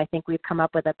users, and I think we've come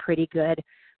up with a pretty good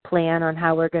plan on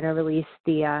how we're going to release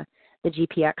the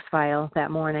GPX file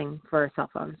that morning for cell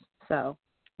phones. So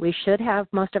we should have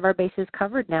most of our bases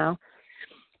covered now.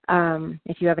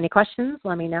 If you have any questions,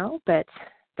 let me know, but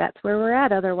that's where we're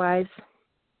at otherwise.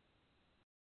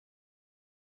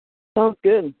 Sounds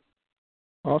good.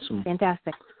 Awesome.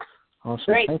 Fantastic. Awesome.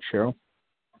 Great. Thanks, Cheryl.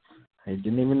 I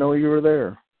didn't even know you were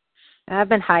there. I've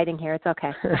been hiding here. It's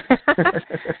okay.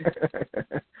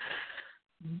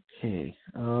 Okay.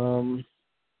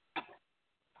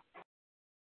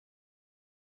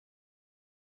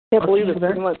 Can't believe it's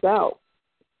 3 months out.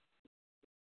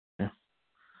 Yeah.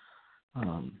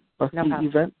 Bucky No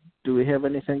event. Do we have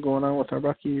anything going on with our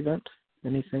Bucky event?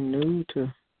 Anything new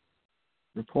to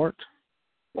report?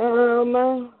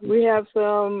 We have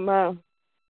some.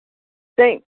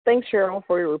 Thanks, Cheryl,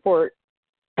 for your report.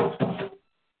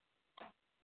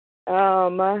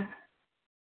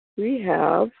 We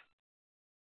have.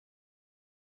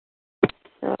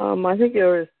 I think there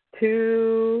was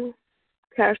two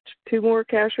more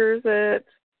cashers that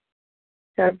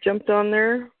have jumped on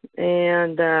there,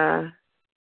 and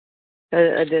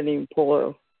I didn't even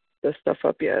pull the stuff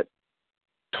up yet.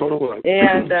 Total.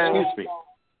 And excuse me.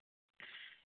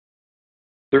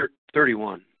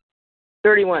 31.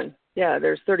 31. Yeah,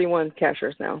 there's 31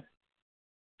 cashers now.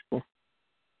 Cool.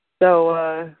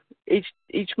 So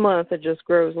each month it just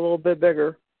grows a little bit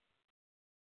bigger.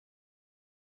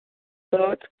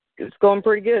 So it's going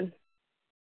pretty good.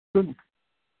 Good.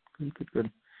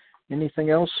 Anything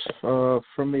else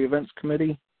from the events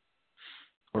committee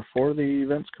or for the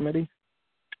events committee?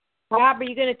 Bob, are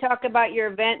you going to talk about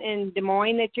your event in Des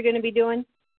Moines that you're going to be doing?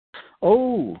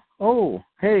 Oh,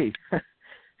 hey.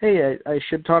 Hey, I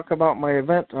should talk about my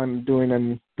event I'm doing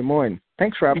in Des Moines.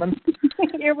 Thanks, Robin.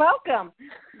 You're welcome.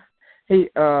 Hey,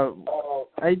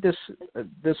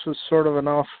 this was sort of an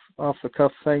off the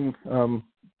cuff thing.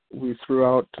 We threw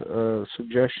out a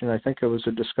suggestion. I think it was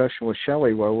a discussion with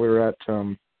Shelley while we were at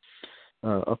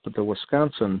up at the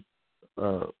Wisconsin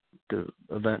the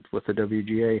event with the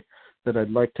WGA that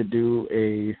I'd like to do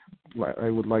I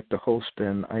would like to host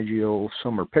an IGO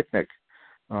summer picnic,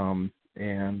 and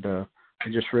I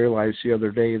just realized the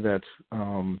other day that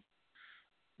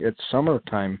it's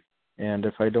summertime, and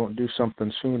if I don't do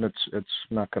something soon, it's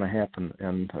not going to happen.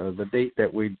 And the date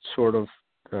that we sort of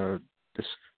just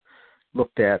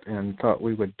looked at and thought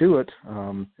we would do it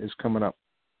is coming up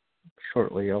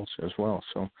shortly else as well.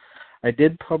 So I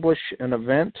did publish an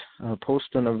event, post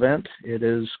an event. It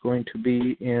is going to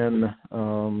be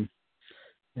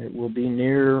it will be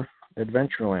near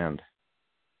Adventureland.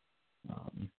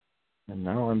 And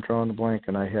now I'm drawing a blank,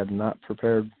 and I had not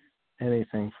prepared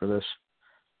anything for this.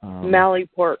 Malley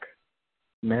Park.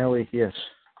 Malley, yes.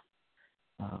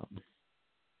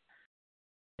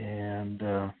 And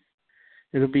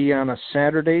it'll be on a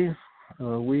Saturday,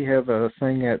 we have a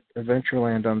thing at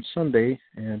Adventureland on Sunday,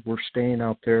 and we're staying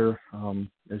out there.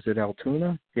 Is it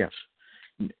Altoona? Yes,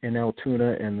 in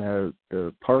Altoona, and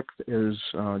the park is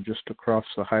just across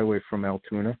the highway from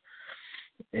Altoona.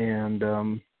 And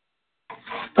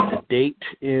the date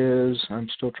is, I'm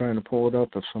still trying to pull it up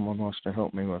if someone wants to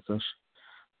help me with this.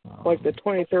 Like the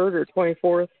 23rd or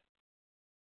 24th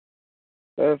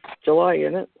of July,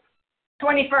 isn't it?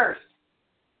 21st.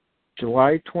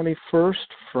 July 21st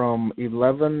from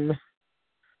 11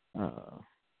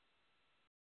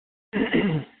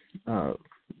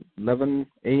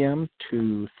 a.m.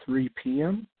 to 3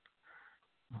 p.m.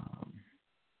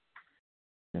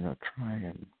 And I'll try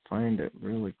and find it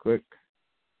really quick.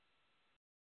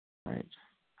 Right.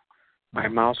 My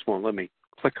mouse won't let me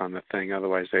click on the thing,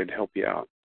 otherwise they'd help you out.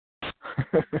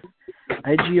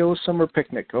 IGO Summer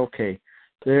Picnic. Okay,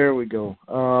 there we go.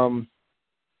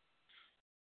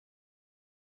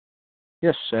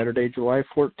 Yes, Saturday, July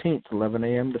 14th, 11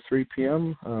 a.m. to 3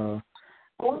 p.m.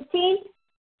 14th?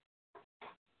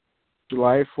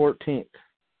 July 14th.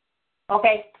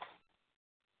 Okay.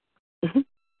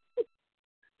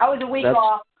 I was a week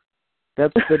off.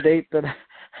 That's the date that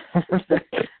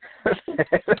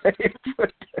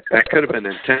that could have been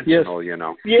intentional, yes. You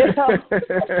know. Yeah.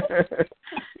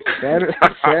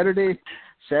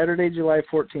 Saturday, July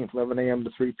 14th, 11 a.m. to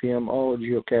 3 p.m. All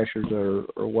geocachers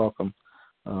are welcome.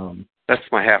 That's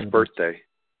my half birthday.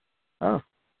 Oh.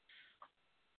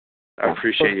 I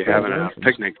appreciate you having a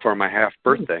picnic for my half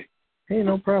birthday. Hey,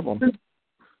 no problem.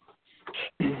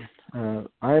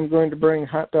 I'm going to bring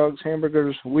hot dogs,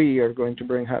 hamburgers. We are going to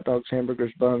bring hot dogs,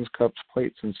 hamburgers, buns, cups,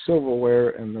 plates, and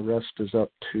silverware, and the rest is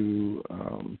up to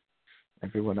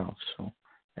everyone else. So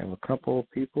I have a couple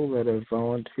of people that have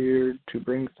volunteered to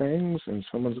bring things, and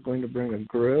someone's going to bring a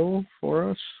grill for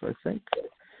us, I think.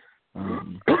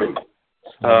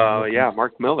 Yeah,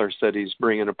 Mark Miller said he's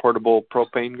bringing a portable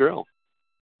propane grill.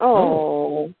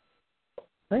 Oh.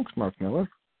 Thanks, Mark Miller.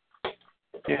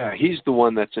 Yeah, he's the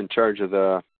one that's in charge of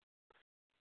the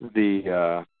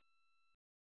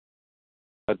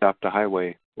Adopt a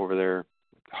Highway over there,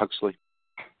 Huxley.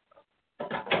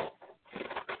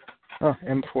 Oh,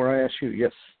 M4ISU.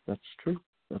 Yes, that's true.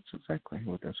 That's exactly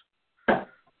who it is.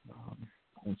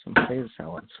 And some potato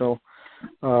salad. So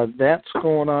that's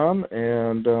going on,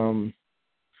 and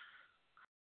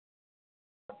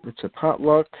it's a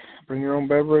potluck. Bring your own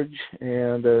beverage,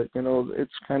 and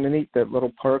it's kind of neat. That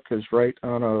little park is right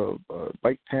on a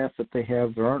bike path that they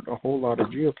have. There aren't a whole lot of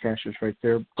geocaches right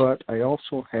there, but I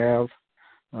also have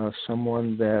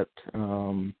someone that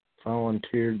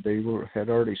volunteered. They had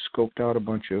already scoped out a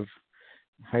bunch of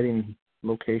hiding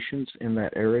locations in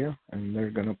that area, and they're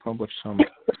going to publish some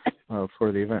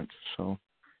for the event. So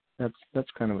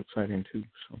that's kind of exciting too.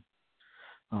 So.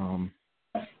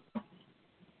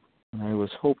 I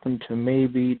was hoping to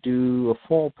maybe do a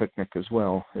fall picnic as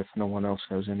well, if no one else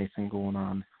has anything going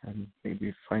on, and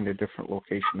maybe find a different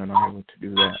location in Iowa to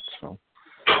do that. So,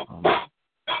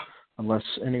 unless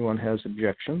anyone has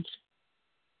objections.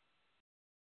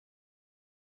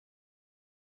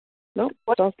 Nope,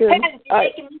 sounds good. Depends. Are you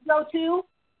making me go too?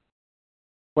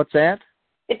 What's that?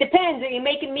 It depends. Are you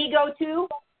making me go too?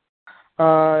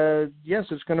 Yes,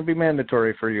 it's going to be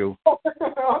mandatory for you.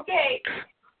 Okay.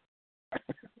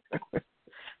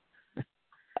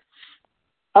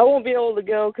 I won't be able to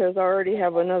go because I already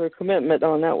have another commitment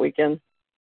on that weekend.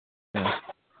 Yeah.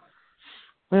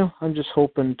 Well, I'm just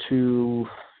hoping to,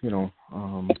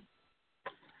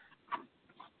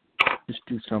 just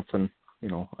do something,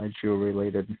 IGO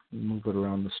related, move it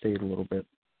around the state a little bit.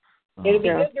 It'd be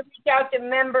good to reach out to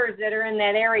members that are in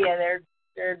that area.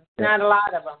 There's not a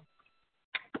lot of them.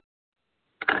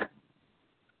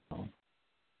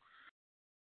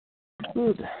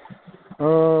 Good.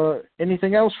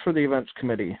 Anything else for the events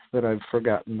committee that I've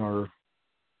forgotten or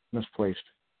misplaced?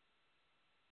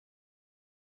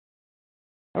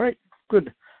 All right,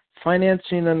 good.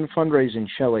 Financing and fundraising,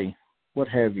 Shelley, what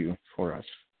have you for us?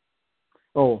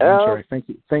 Oh, I'm sorry.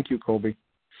 Thank you, Colby.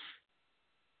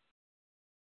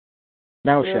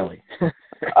 Now, yeah. Shelley.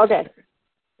 Okay.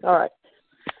 All right.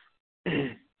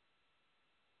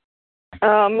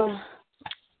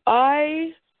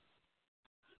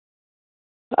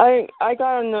 I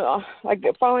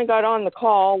finally got on the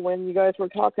call when you guys were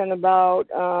talking about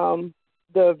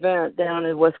the event down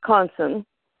in Wisconsin,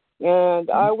 and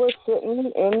I was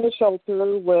sitting in the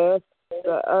shelter with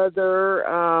the other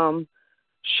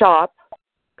shop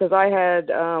because I had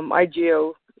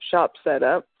IGO shop set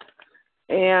up,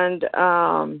 and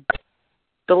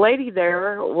the lady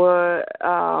there was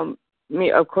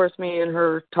me. Of course, me and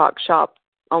her talked shop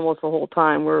almost the whole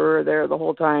time. We were there the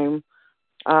whole time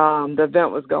the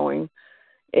event was going.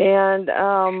 And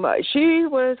she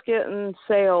was getting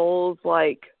sales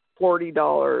like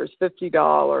 $40,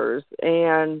 $50,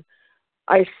 and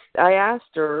I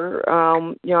asked her,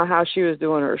 how she was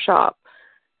doing her shop.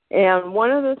 And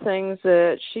one of the things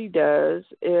that she does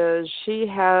is she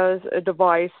has a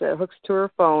device that hooks to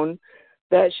her phone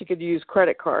that she could use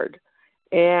credit card.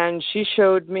 And she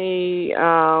showed me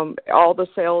all the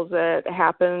sales that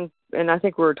happened, and I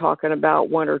think we were talking about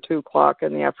 1 or 2 o'clock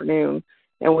in the afternoon,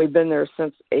 and we've been there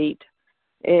since 8.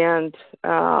 And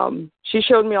she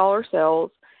showed me all her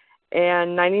sales,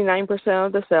 and 99%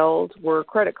 of the sales were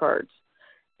credit cards.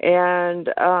 And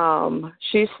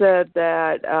she said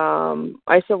that,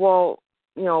 I said, well,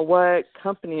 what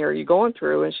company are you going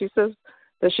through? And she says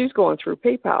that she's going through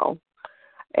PayPal.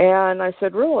 And I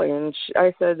said, really? And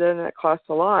I said, then it costs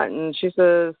a lot. And she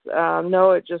says,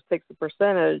 no, it just takes a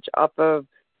percentage off of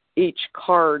each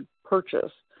card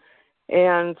purchase.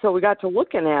 And so we got to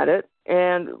looking at it.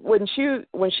 And when she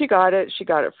got it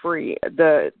free,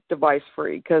 the device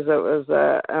free, because it was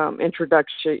a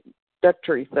introductory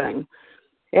thing.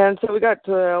 And so we got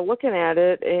to looking at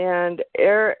it, and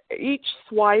each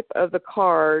swipe of the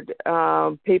card,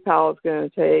 PayPal is going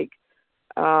to take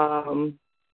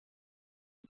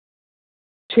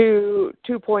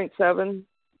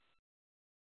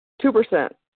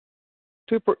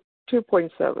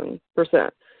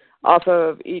 2.7% off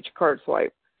of each card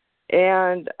swipe.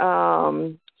 And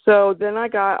so then I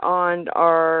got on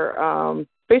our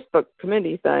Facebook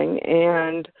committee thing,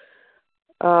 and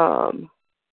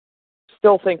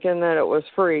still thinking that it was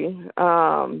free.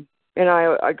 And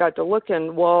I got to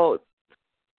looking, well,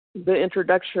 the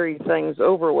introductory thing's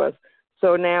over with.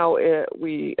 So now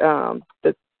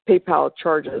the PayPal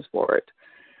charges for it,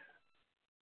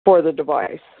 for the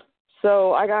device.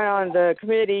 So I got on the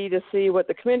committee to see what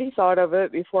the committee thought of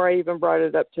it before I even brought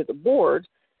it up to the board.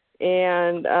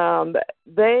 And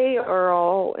they are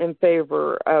all in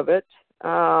favor of it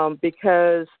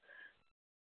because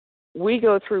we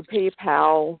go through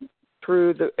PayPal,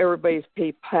 through everybody's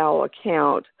PayPal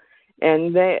account,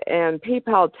 and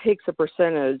PayPal takes a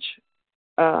percentage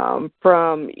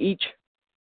from each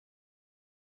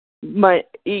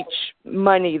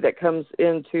money that comes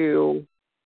into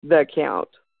the account.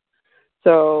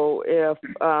 So if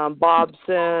Bob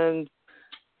sends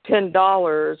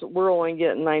 $10, we're only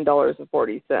getting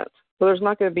 $9.40. So there's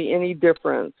not going to be any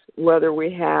difference whether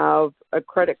we have a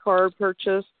credit card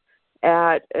purchase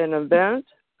at an event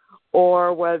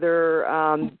or whether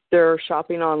they're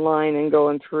shopping online and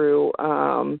going through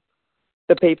the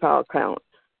PayPal account.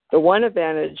 The one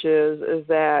advantage is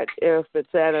that if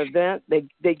it's at an event,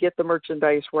 they get the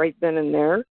merchandise right then and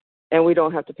there, and we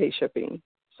don't have to pay shipping.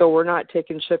 So we're not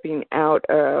taking shipping out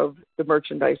of the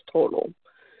merchandise total.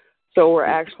 So we're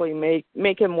actually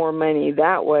making more money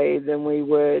that way than we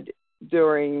would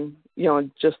during,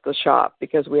 just the shop,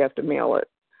 because we have to mail it.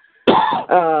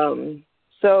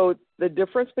 So the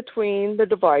difference between the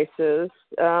devices,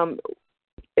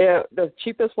 the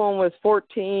cheapest one was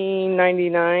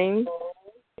 $14.99,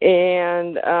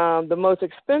 and the most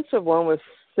expensive one was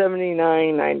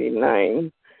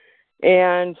 $79.99.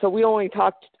 And so we only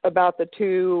talked about the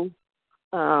two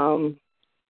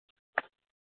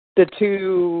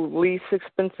least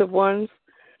expensive ones.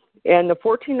 And the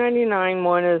 $14.99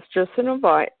 one is just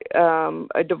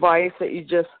a device that you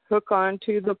just hook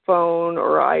onto the phone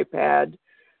or iPad,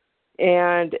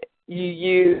 and you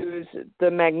use the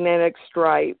magnetic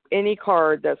stripe, any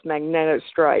card that's magnetic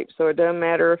stripe. So it doesn't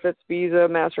matter if it's Visa,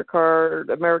 MasterCard,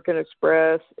 American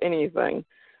Express, anything,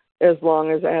 as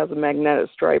long as it has a magnetic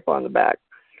stripe on the back.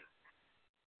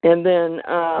 And then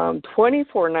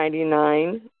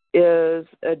 $24.99 is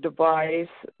a device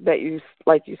that you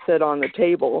sit on the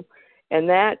table, and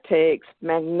that takes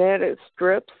magnetic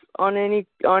strips on any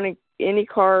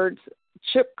cards,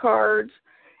 chip cards,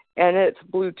 and it's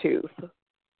Bluetooth.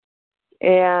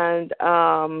 And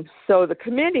so the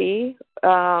committee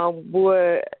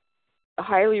would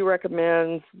highly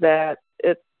recommend that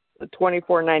it's the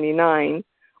 $24.99,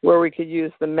 where we could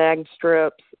use the mag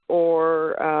strips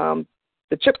or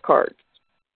the chip cards.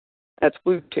 That's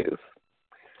Bluetooth.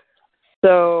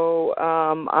 So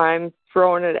I'm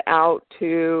throwing it out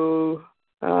to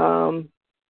the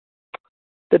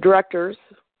directors,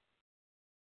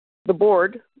 the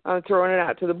board. I'm throwing it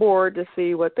out to the board to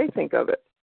see what they think of it.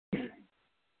 I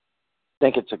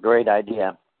think it's a great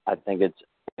idea. I think it's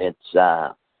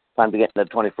time to get in the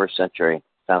 21st century.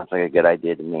 Sounds like a good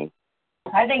idea to me.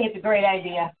 I think it's a great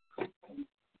idea.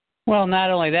 Well, not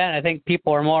only that, I think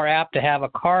people are more apt to have a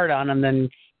card on them than,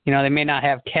 they may not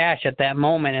have cash at that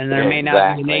moment, and there may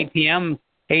not be an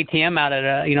ATM out at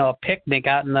a picnic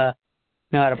out in the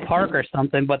at a park or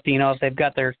something. But if they've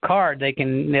got their card,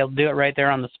 they'll do it right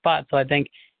there on the spot. So I think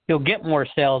you'll get more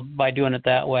sales by doing it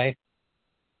that way.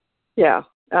 Yeah.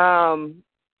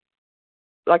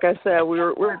 Like I said, we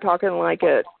were talking like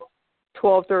at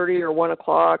 12:30 or 1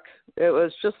 o'clock. It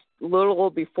was just a little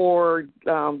before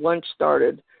lunch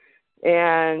started,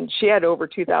 and she had over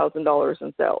 $2,000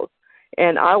 in sales.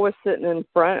 And I was sitting in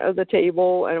front of the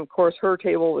table, and of course her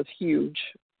table was huge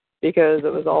because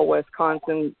it was all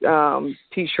Wisconsin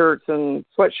T-shirts and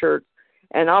sweatshirts.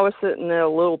 And I was sitting at a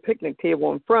little picnic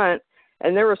table in front,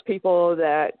 and there was people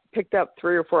that picked up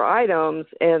 3 or 4 items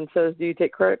and says, "Do you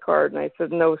take credit card?" And I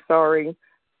said, "No, sorry,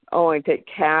 I only take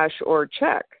cash or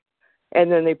check."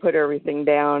 And then they put everything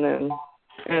down and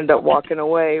ended up walking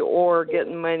away or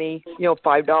getting money,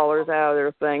 $5 out of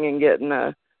their thing and getting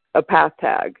a path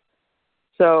tag.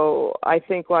 So I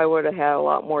think I would have had a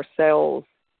lot more sales,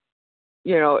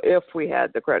 if we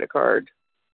had the credit card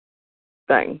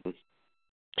thing.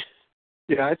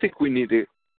 Yeah, I think we need to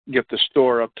get the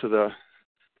store up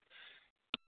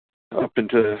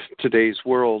into today's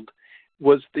world.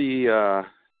 Was the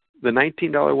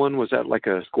 $19 one, was that like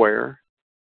a square?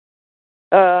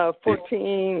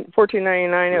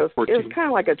 $14.99. It was kind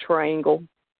of like a triangle.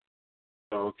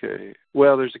 Okay.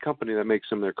 Well, there's a company that makes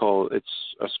them. It's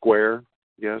a square.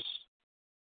 Yes.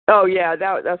 Oh yeah,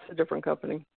 that's a different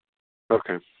company.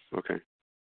 Okay.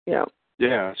 Yeah.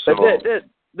 Yeah. So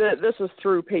this is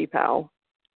through PayPal.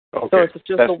 Okay. So it's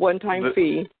just a one-time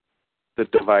fee. The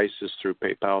device is through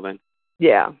PayPal then?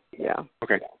 Yeah.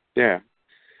 Okay. Yeah.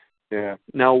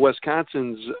 Now,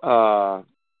 Wisconsin's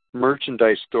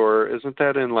merchandise store, isn't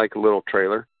that in like a little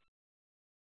trailer?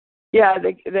 Yeah,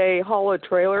 they haul a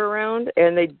trailer around,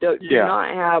 and they do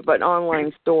not have an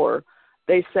online store.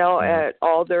 They sell at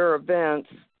all their events,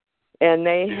 and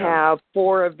they have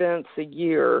 4 events a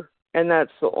year, and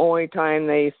that's the only time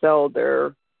they sell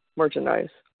their merchandise.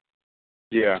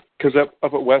 Yeah, because up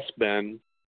at West Bend,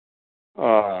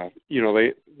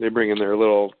 they bring in their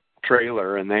little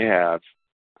trailer, and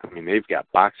they've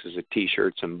got boxes of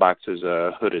T-shirts and boxes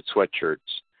of hooded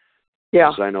sweatshirts. Yeah.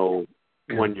 Because I know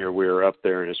one year we were up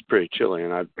there, and it's pretty chilly,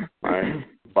 and I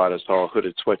bought us all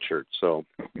hooded sweatshirts. So.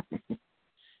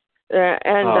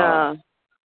 And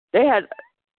they had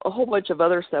a whole bunch of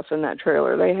other stuff in that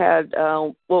trailer. They had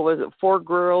 4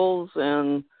 grills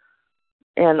and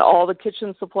all the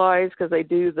kitchen supplies because they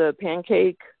do the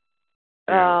pancake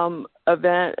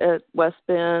event at West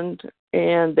Bend,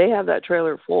 and they have that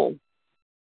trailer full.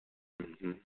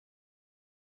 Mm-hmm.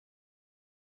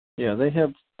 Yeah, they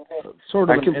have sort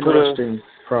of an interesting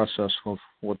process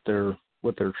with their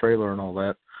trailer and all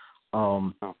that.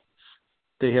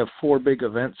 They have 4 big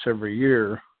events every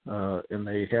year, and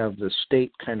they have the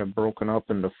state kind of broken up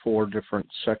into 4 different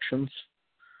sections.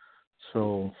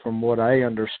 So from what I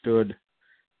understood,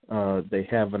 they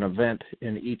have an event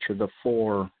in each of the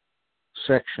 4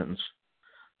 sections.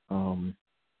 And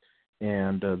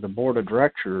the board of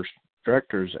directors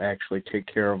actually take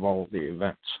care of all of the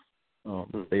events.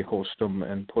 They host them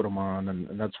and put them on,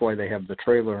 and that's why they have the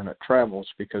trailer, and it travels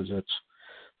because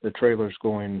the trailer's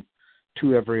going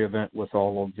to every event with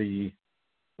all of the,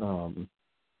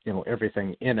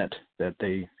 everything in it that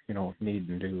they, need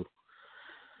and do.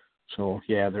 So,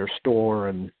 yeah, their store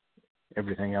and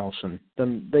everything else. And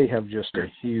then they have just a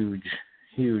huge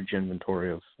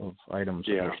inventory of items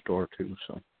in their store, too.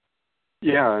 So.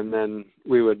 Yeah, and then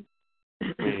we would,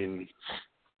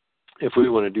 if we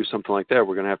want to do something like that,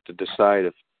 we're going to have to decide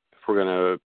if we're going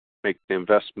to make the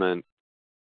investment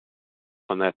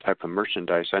on that type of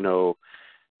merchandise. I know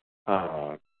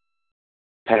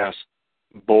past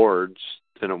boards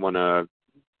didn't want to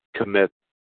commit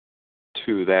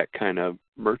to that kind of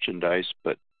merchandise,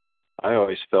 but I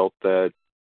always felt that,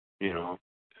 if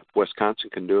Wisconsin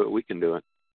can do it, we can do it.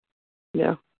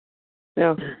 Yeah.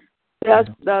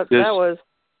 That was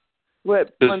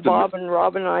when Bob and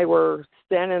Rob and I were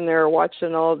standing there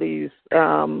watching all these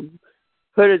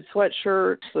hooded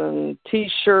sweatshirts and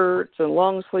T-shirts and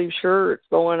long sleeve shirts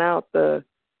going out the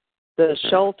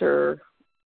shelter.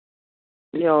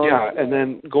 Yeah, and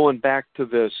then going back to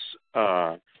this,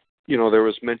 there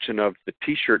was mention of the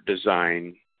T-shirt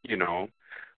design.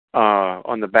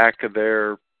 On the back of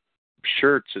their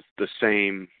shirts, it's the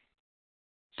same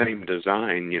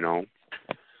design.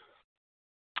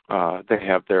 They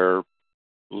have their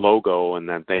logo, and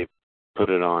then they put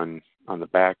it on the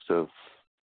backs of.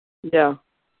 Yeah,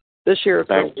 this year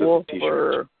it's a wolf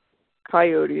or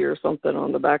coyote or something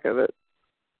on the back of it.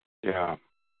 Yeah.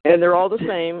 And they're all the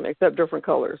same except different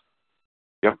colors.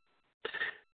 Yep.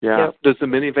 Yeah. Yep. Does the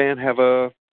minivan have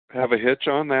a hitch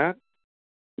on that?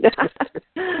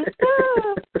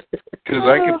 Because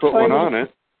I could put one on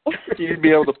it. You'd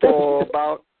be able to pull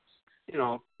about,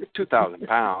 2,000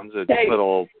 pounds. It's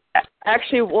little.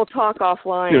 Actually, we'll talk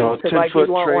offline because I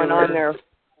do want trailer. one on there.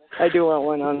 I do want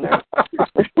one on there.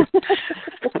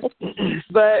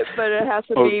 but it has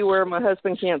to be where my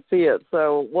husband can't see it.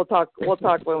 So we'll talk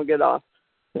when we get off.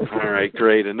 All right,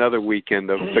 great. Another weekend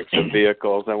of fixing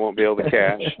vehicles I won't be able to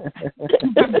cash.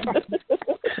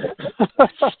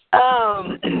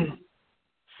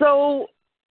 So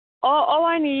all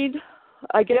I need,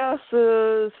 I guess,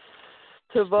 is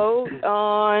to vote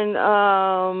on.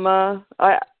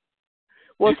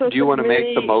 Do you want to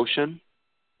make the motion?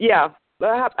 Yeah.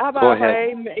 How about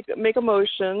I make a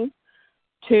motion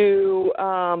to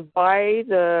buy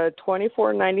the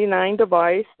 $24.99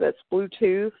 device that's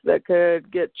Bluetooth that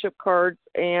could get chip cards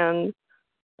and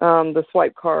the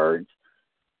swipe cards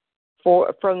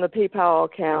from the PayPal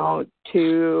account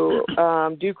to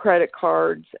do credit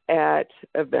cards at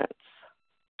events.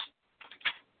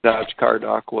 Dodge Car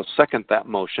Doc will second that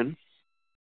motion.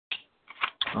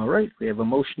 All right, we have a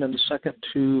motion and a second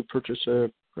to purchase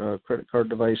a credit card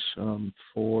device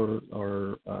for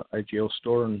our IGO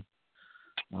store and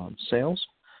sales.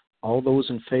 All those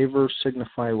in favor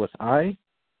signify with aye.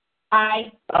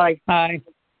 Aye. Aye. Aye.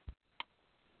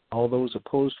 All those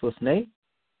opposed with nay.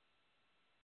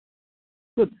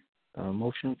 Good.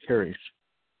 Motion carries.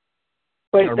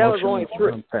 Wait, that was only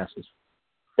three. Passes.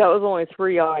 That was only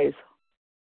 3 ayes.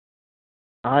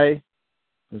 Aye.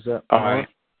 Is that aye?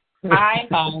 Aye.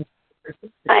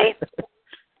 Aye.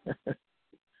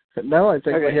 Now I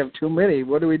think we have too many.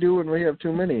 What do we do when we have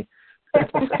too many?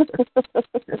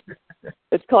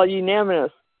 It's called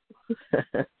unanimous.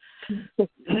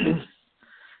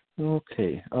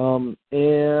 Okay.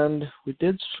 And we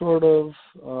did sort of,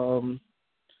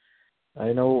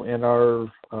 I know in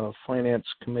our finance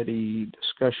committee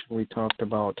discussion we talked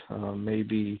about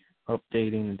maybe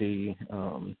updating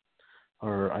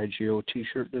our IGO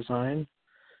T-shirt design.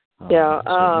 Yeah.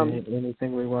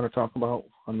 Anything we want to talk about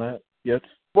on that yet?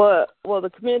 Well, the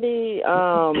committee,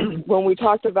 when we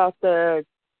talked about the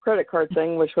credit card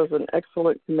thing, which was an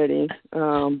excellent committee,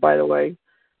 by the way,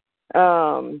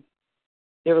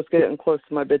 it was getting close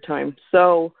to my bedtime.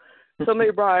 So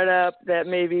somebody brought up that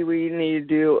maybe we need to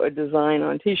do a design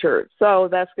on T-shirts. So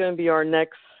that's going to be our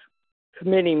next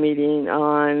committee meeting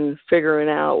on figuring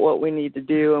out what we need to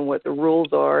do and what the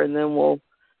rules are, and then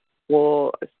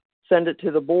we'll send it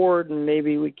to the board, and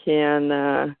maybe we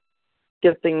can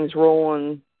get things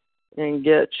rolling and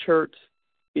get shirts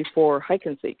before hike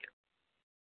and seek.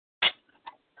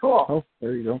 Cool. Oh,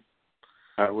 there you go.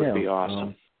 That would be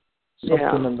awesome.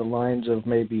 Something in the lines of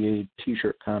maybe a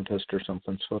T-shirt contest or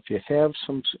something. So if you have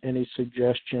any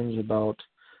suggestions about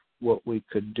what we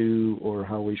could do or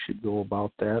how we should go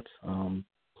about that,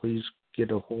 please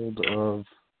get a hold of,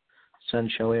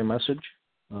 send Shelley a message.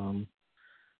 And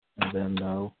then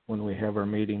when we have our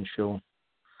meeting, she'll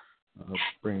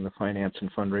bring the finance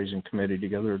and fundraising committee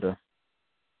together to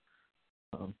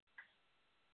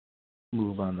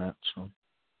move on that. So.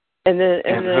 And then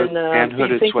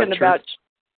hooded be thinking sweatshirts. about,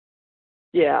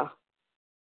 yeah,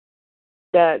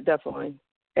 that definitely,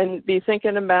 and be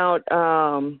thinking about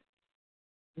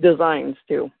designs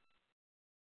too,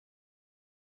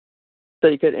 so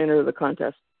you could enter the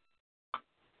contest.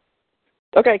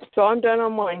 Okay, so I'm done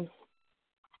on mine.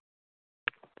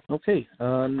 Okay,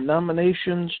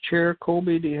 nominations, Chair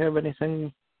Colby, do you have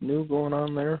anything new going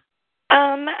on there?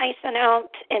 I sent out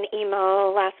an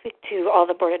email last week to all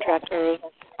the board of directors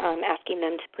asking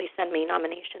them to please send me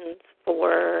nominations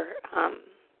for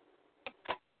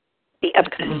the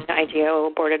upcoming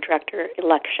IGO board of director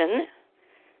election.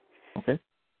 Okay.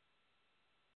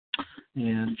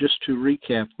 And just to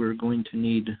recap, we're going to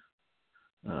need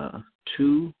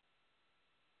 2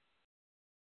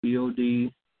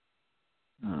 BOD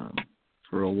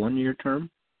for a 1-year term.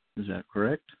 Is that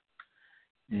correct?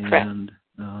 And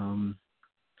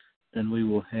then we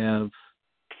will have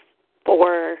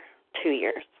for 2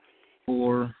 years.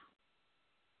 4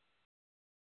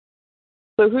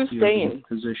 So who's BOD staying?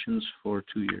 Positions for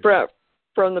 2 years.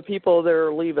 From the people that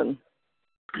are leaving.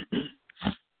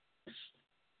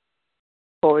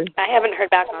 Chloe? I haven't heard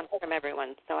back from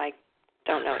everyone, so I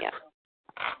don't know yet.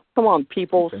 Come on,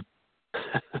 people. Okay.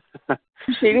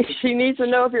 She needs to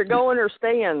know if you're going or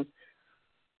staying.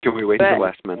 Can we wait till the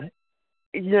last minute?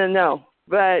 Yeah, no.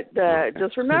 But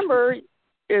just remember,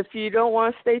 if you don't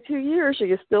want to stay 2 years, you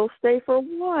can still stay for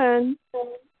 1.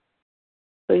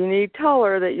 So you need to tell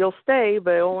her that you'll stay,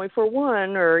 but only for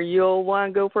 1, or you'll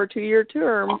want to go for a 2-year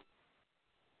term.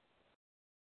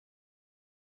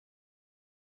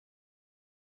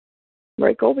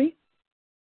 Right, Colby?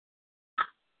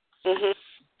 Mhm.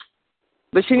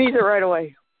 But she needs it right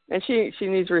away. And she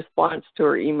needs a response to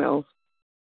her emails.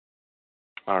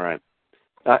 All right.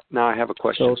 Now I have a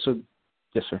question. So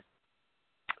yes, sir.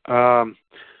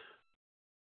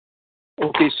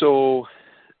 Okay, so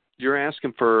you're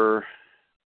asking for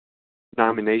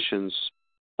nominations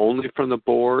only from the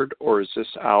board, or is this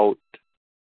out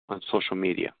on social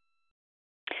media?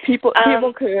 People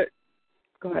could.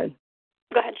 Go ahead.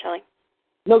 Go ahead, Shelley.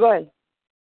 No, go ahead.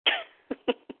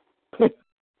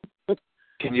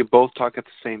 Can you both talk at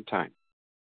the same time?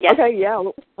 Yes. Okay, yeah,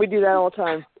 we do that all the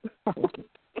time.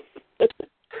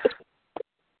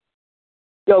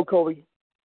 Go, Colby.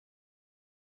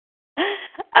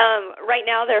 Right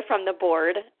now they're from the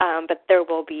board, but there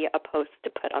will be a post to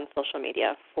put on social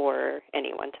media for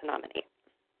anyone to nominate.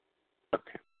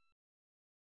 Okay.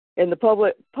 And the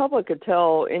public could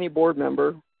tell any board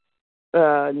member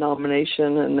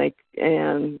nomination,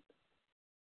 and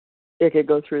it could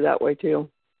go through that way too.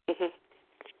 Mm-hmm.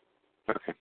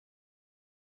 Okay.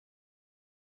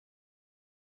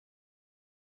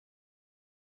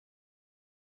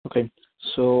 Okay.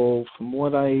 So from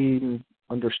what I'm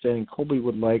understanding, Colby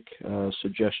would like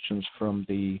suggestions from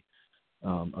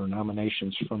or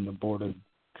nominations from the board of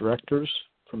directors,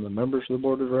 from the members of the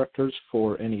board of directors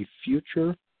for any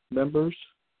future members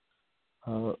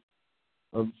of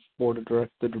board of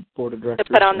directors. To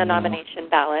put on the nomination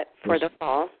ballot for the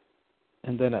fall.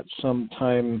 And then at some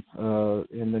time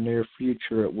in the near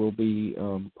future, it will be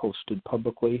posted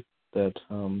publicly that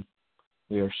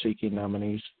we are seeking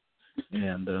nominees.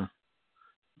 And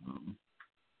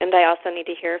I also need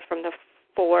to hear from the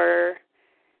 4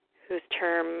 whose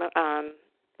term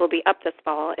will be up this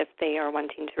fall if they are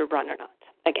wanting to run or not.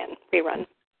 Again, rerun.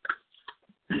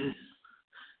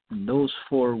 And those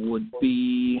 4 would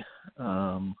be,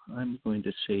 I'm going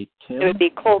to say Tim. It would be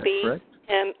Colby,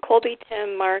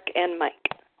 Tim, Mark, and Mike.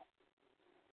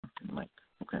 Mike,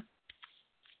 okay.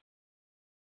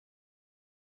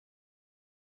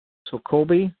 So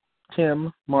Colby,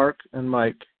 Tim, Mark, and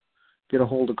Mike, get a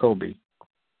hold of Colby.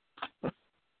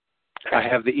 I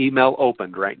have the email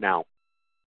opened right now.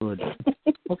 Good.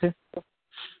 Okay.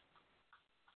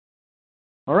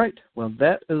 All right. Well,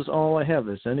 that is all I have.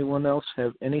 Does anyone else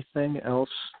have anything else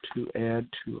to add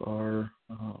to our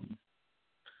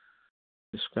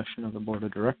discussion of the board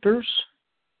of directors?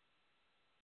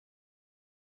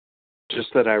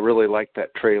 Just that I really like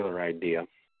that trailer idea.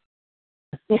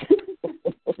 I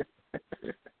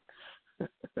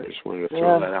just wanted to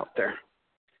throw that out there.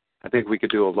 I think we could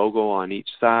do a logo on each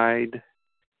side.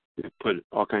 We could put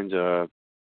all kinds of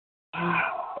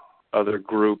other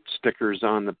group stickers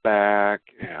on the back.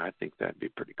 Yeah, I think that'd be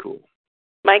pretty cool.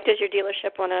 Mike, does your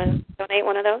dealership want to donate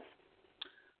one of those?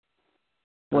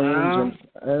 Flames.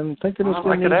 I'm thinking it's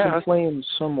going to need some flames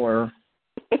somewhere.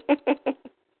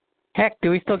 Heck, do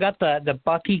we still got the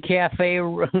Bucky Cafe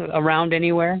around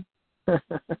anywhere?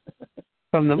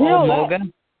 From the old Moga?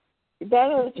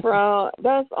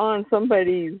 That's on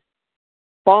somebody's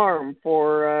farm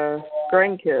for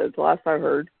grandkids, last I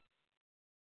heard.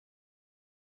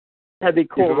 That'd be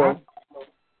cool,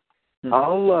 though.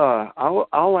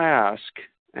 I'll ask,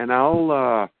 and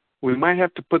we might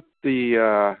have to put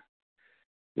the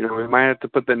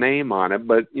name on it,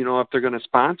 but if they're going to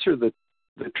sponsor the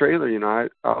trailer,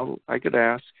 I could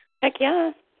ask. Heck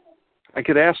yeah. I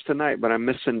could ask tonight, but I'm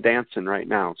missing dancing right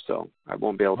now, so I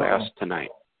won't be able to ask tonight.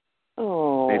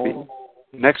 Oh. Maybe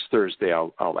next Thursday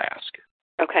I'll ask.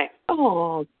 Okay.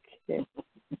 Oh, okay.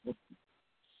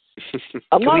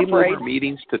 Can we move our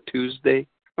meetings to Tuesday?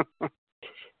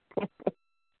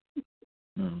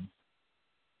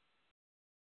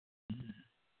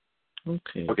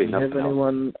 Okay. Do you have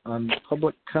anyone on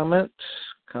public comments?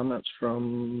 Comments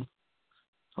from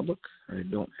public? I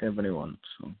don't have anyone.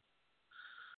 So,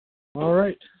 all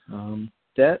right.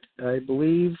 That, I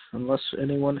believe, unless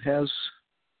anyone has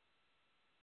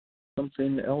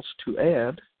something else to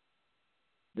add,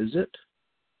 is it?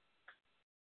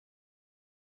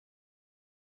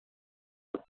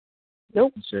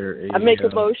 Nope. Is there I make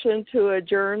a motion to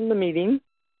adjourn the meeting.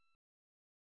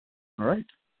 All right.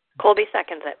 Colby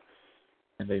seconds it.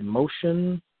 I have a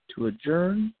motion to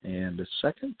adjourn and a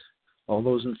second. All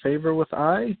those in favor with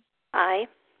aye? Aye.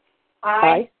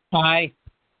 Aye. Aye.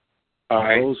 All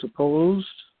those opposed?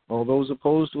 All those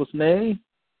opposed with nay?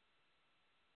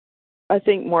 I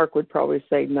think Mark would probably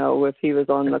say no if he was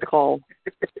on the call.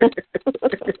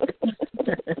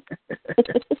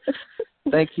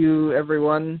 Thank you,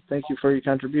 everyone. Thank you for your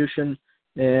contribution.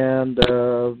 And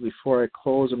before I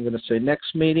close, I'm going to say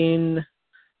next meeting,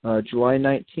 July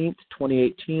 19th,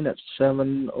 2018 at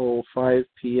 7:05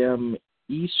 p.m.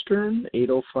 Eastern,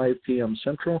 8:05 p.m.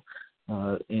 Central.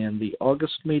 And the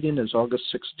August meeting is August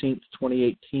 16th,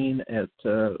 2018 at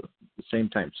the same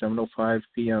time, 7:05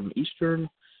 p.m. Eastern,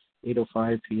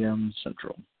 8:05 p.m.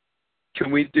 Central. Can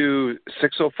we do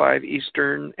 6:05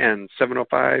 Eastern and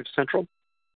 7:05 Central?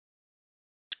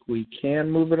 We can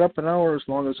move it up an hour as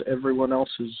long as everyone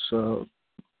else is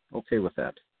okay with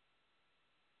that.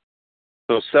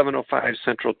 So 7:05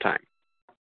 Central Time.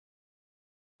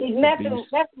 He's messing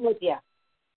with you.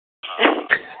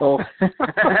 Oh.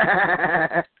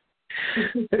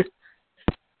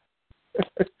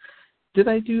 Did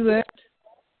I do that?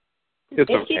 It's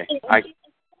okay.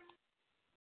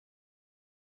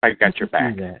 I got your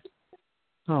back.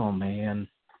 Oh, man.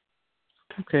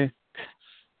 Okay.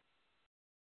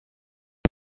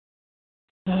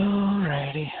 All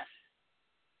righty.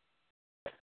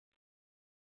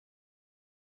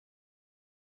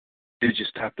 Did you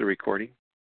stop the recording?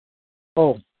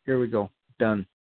 Oh, here we go. Done.